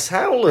 Nice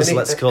howlers,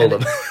 let's call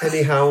them.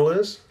 Any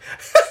howlers?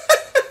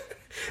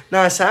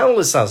 Nice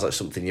howlers sounds like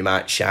something you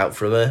might shout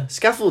from a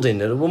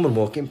scaffolding at a woman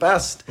walking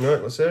past. Right,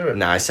 let's hear it.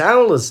 Nice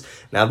howlers.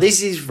 Now,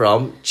 this is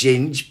from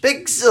Ginge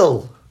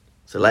Pixel.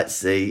 So let's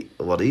see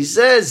what he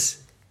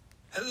says.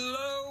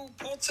 Hello,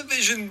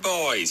 Pottervision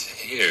boys.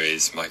 Here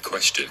is my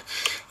question.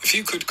 If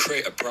you could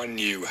create a brand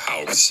new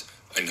house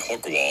in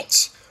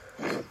Hogwarts,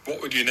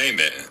 what would you name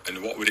it,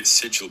 and what would its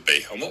sigil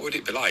be, and what would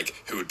it be like?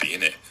 Who would be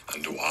in it,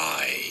 and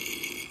why?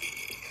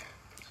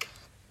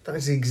 That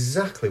is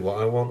exactly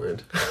what I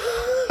wanted.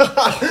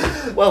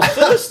 Well,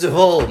 first of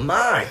all,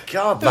 my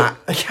God, that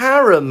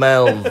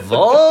caramel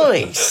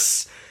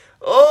voice.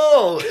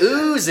 Oh,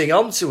 oozing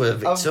onto a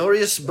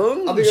Victoria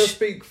sponge. I think I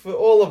speak for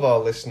all of our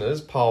listeners,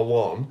 par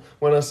one,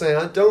 when I say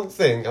I don't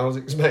think I was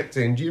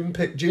expecting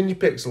Ginger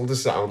Pixel to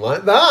sound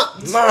like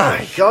that.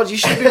 My God, you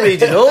should be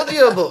reading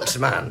audiobooks,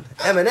 man.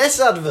 M&S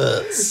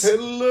adverts.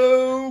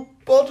 Hello,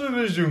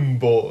 Pottervision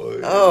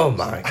boy. Oh,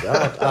 my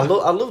God. I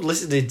love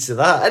listening to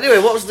that. Anyway,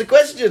 what was the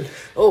question?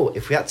 Oh,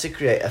 if we had to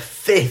create a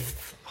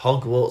fifth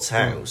Hogwarts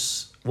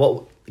house,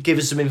 give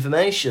us some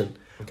information.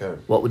 Okay.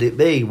 What would it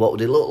be? What would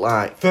it look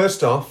like?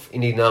 First off, you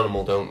need an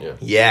animal, don't you?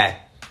 Yeah.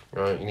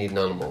 Right, you need an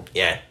animal.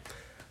 Yeah.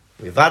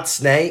 We've had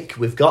snake,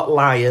 we've got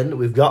lion,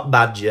 we've got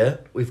badger,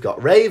 we've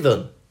got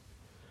raven.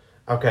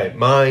 Okay,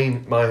 my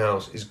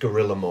house is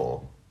Gorilla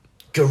Moor.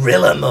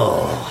 Gorilla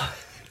Moor.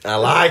 I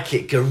like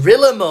it.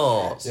 Gorilla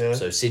Moor. Yeah.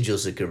 So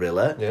sigils are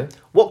gorilla. Yeah.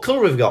 What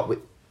colour have we got?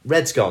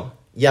 Red's gone,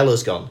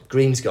 yellow's gone,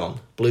 green's gone,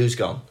 blue's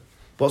gone.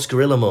 What's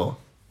Gorilla Moor?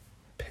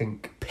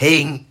 Pink.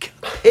 Pink.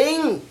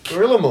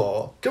 Gorilla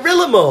Moor?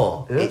 Gorilla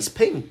Moor. Yeah. It's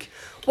pink.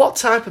 What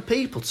type of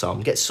people,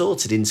 Tom, get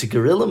sorted into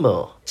Gorilla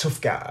Moor? Tough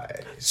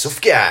guys.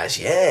 Tough guys,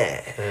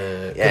 yeah.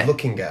 Yeah.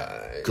 Good-looking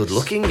guys.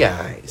 Good-looking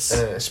guys.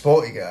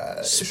 Sporty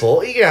guys.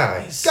 Sporty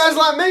guys. Guys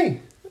like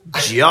me.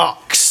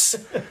 Jocks.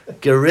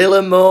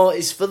 Gorilla Moor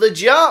is for the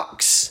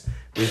jocks.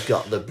 We've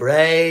got the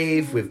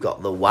brave, we've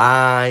got the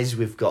wise,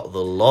 we've got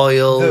the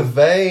loyal. The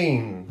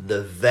vain.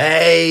 The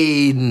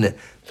vain.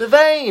 The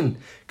vain.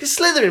 Because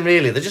Slytherin,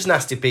 really, they're just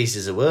nasty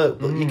pieces of work,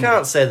 but you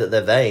can't say that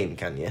they're vain,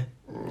 can you?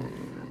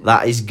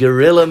 That is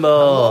Gorilla A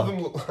lot of Moor.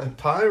 them look like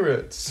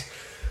pirates.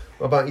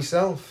 What about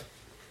yourself?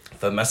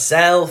 For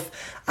myself,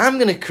 I'm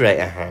going to create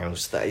a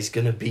house that is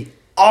going to be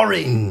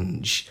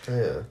orange.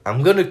 Yeah.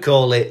 I'm going to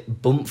call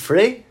it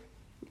Bumphrey.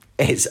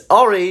 It's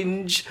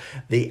orange.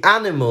 The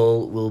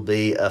animal will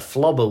be a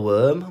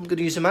flobberworm. I'm going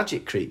to use a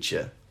magic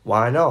creature.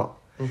 Why not?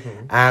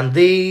 Mm-hmm. And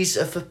these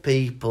are for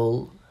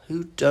people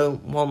who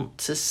don't want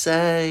to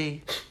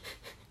say.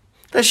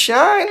 They're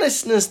shy,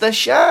 listeners. They're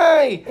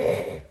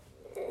shy.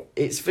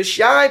 It's for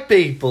shy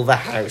people, the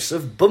House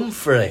of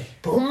Bumphrey.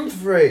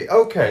 Bumphrey.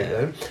 Okay,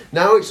 then.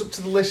 Now it's up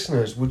to the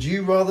listeners. Would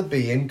you rather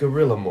be in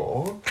Gorilla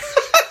Moor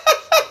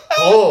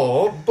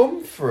or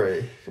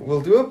Bumphrey?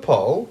 We'll do a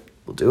poll.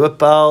 We'll do a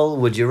poll.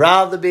 Would you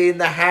rather be in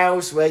the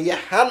house where you're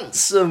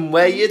handsome,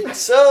 where you're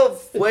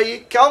tough, where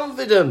you're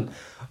confident?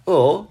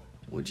 Or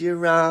would you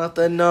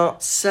rather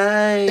not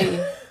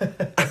say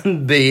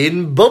and be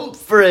in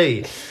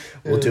Bumphrey?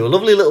 We'll do a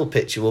lovely little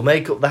picture. We'll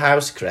make up the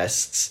house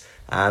crests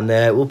and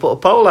we'll put a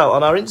poll out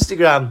on our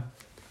Instagram.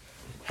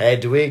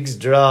 Hedwig's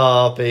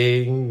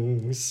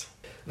Droppings.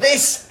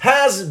 This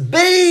has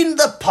been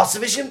the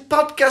Pottervision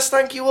podcast.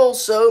 Thank you all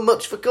so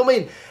much for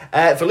coming,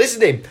 for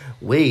listening.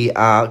 We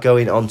are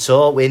going on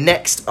tour. We're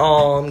next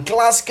on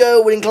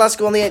Glasgow. We're in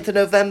Glasgow on the 8th of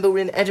November.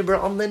 We're in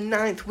Edinburgh on the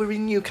 9th. We're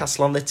in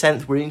Newcastle on the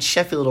 10th. We're in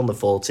Sheffield on the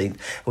 14th.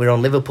 We're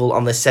on Liverpool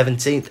on the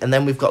 17th. And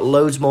then we've got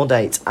loads more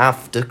dates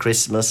after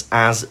Christmas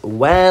as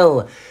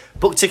well.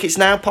 Book tickets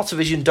now,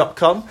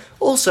 pottervision.com.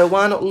 Also,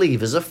 why not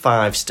leave us a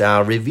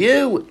 5-star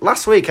review?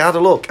 Last week I had a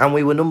look and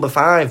we were number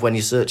 5 when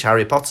you search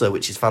Harry Potter,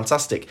 which is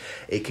fantastic.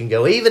 It can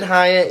go even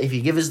higher. If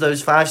you give us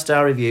those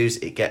 5-star reviews,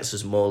 it gets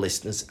us more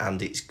listeners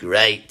and it's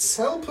great.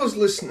 Help us,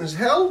 listeners.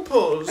 Help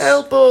us.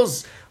 Help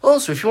us.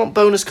 Also, if you want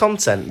bonus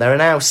content, there are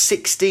now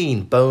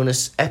 16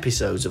 bonus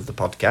episodes of the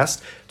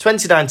podcast,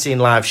 2019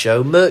 live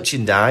show,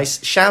 merchandise,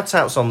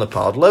 shout-outs on the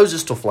pod, loads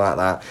of stuff like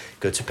that.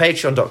 Go to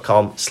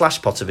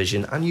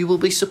patreon.com/Pottervision and you will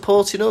be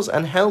supporting us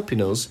and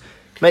helping us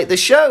make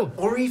this show.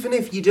 Or even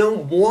if you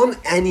don't want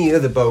any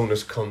other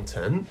bonus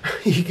content,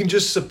 you can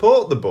just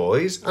support the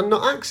boys and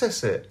not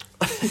access it.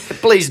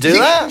 Please do You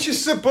that. can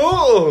just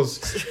support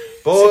us.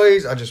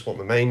 Boys, I just want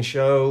the main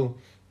show.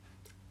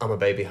 I'm a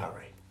baby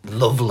Harry.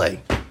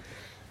 Lovely.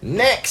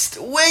 Next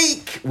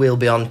week, we'll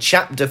be on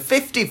chapter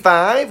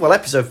 55,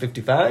 episode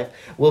 55.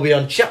 We'll be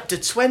on chapter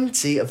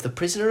 20 of The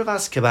Prisoner of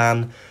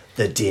Azkaban,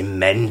 The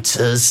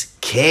Dementor's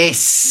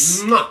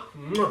Kiss. Mwah,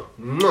 mwah,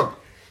 mwah.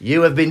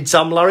 You have been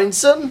Tom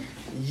Lawrenson.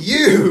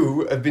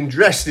 You have been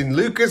dressed in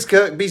Lucas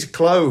Kirkby's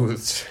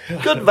clothes.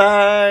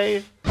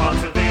 Goodbye.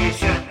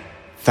 Pottervision,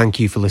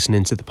 Thank you for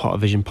listening to the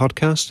Pottervision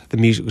podcast. The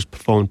music was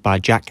performed by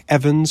Jack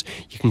Evans.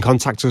 You can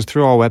contact us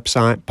through our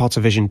website,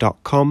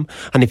 pottervision.com.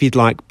 And if you'd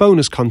like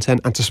bonus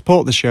content and to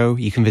support the show,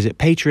 you can visit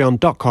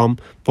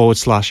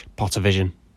patreon.com/Pottervision.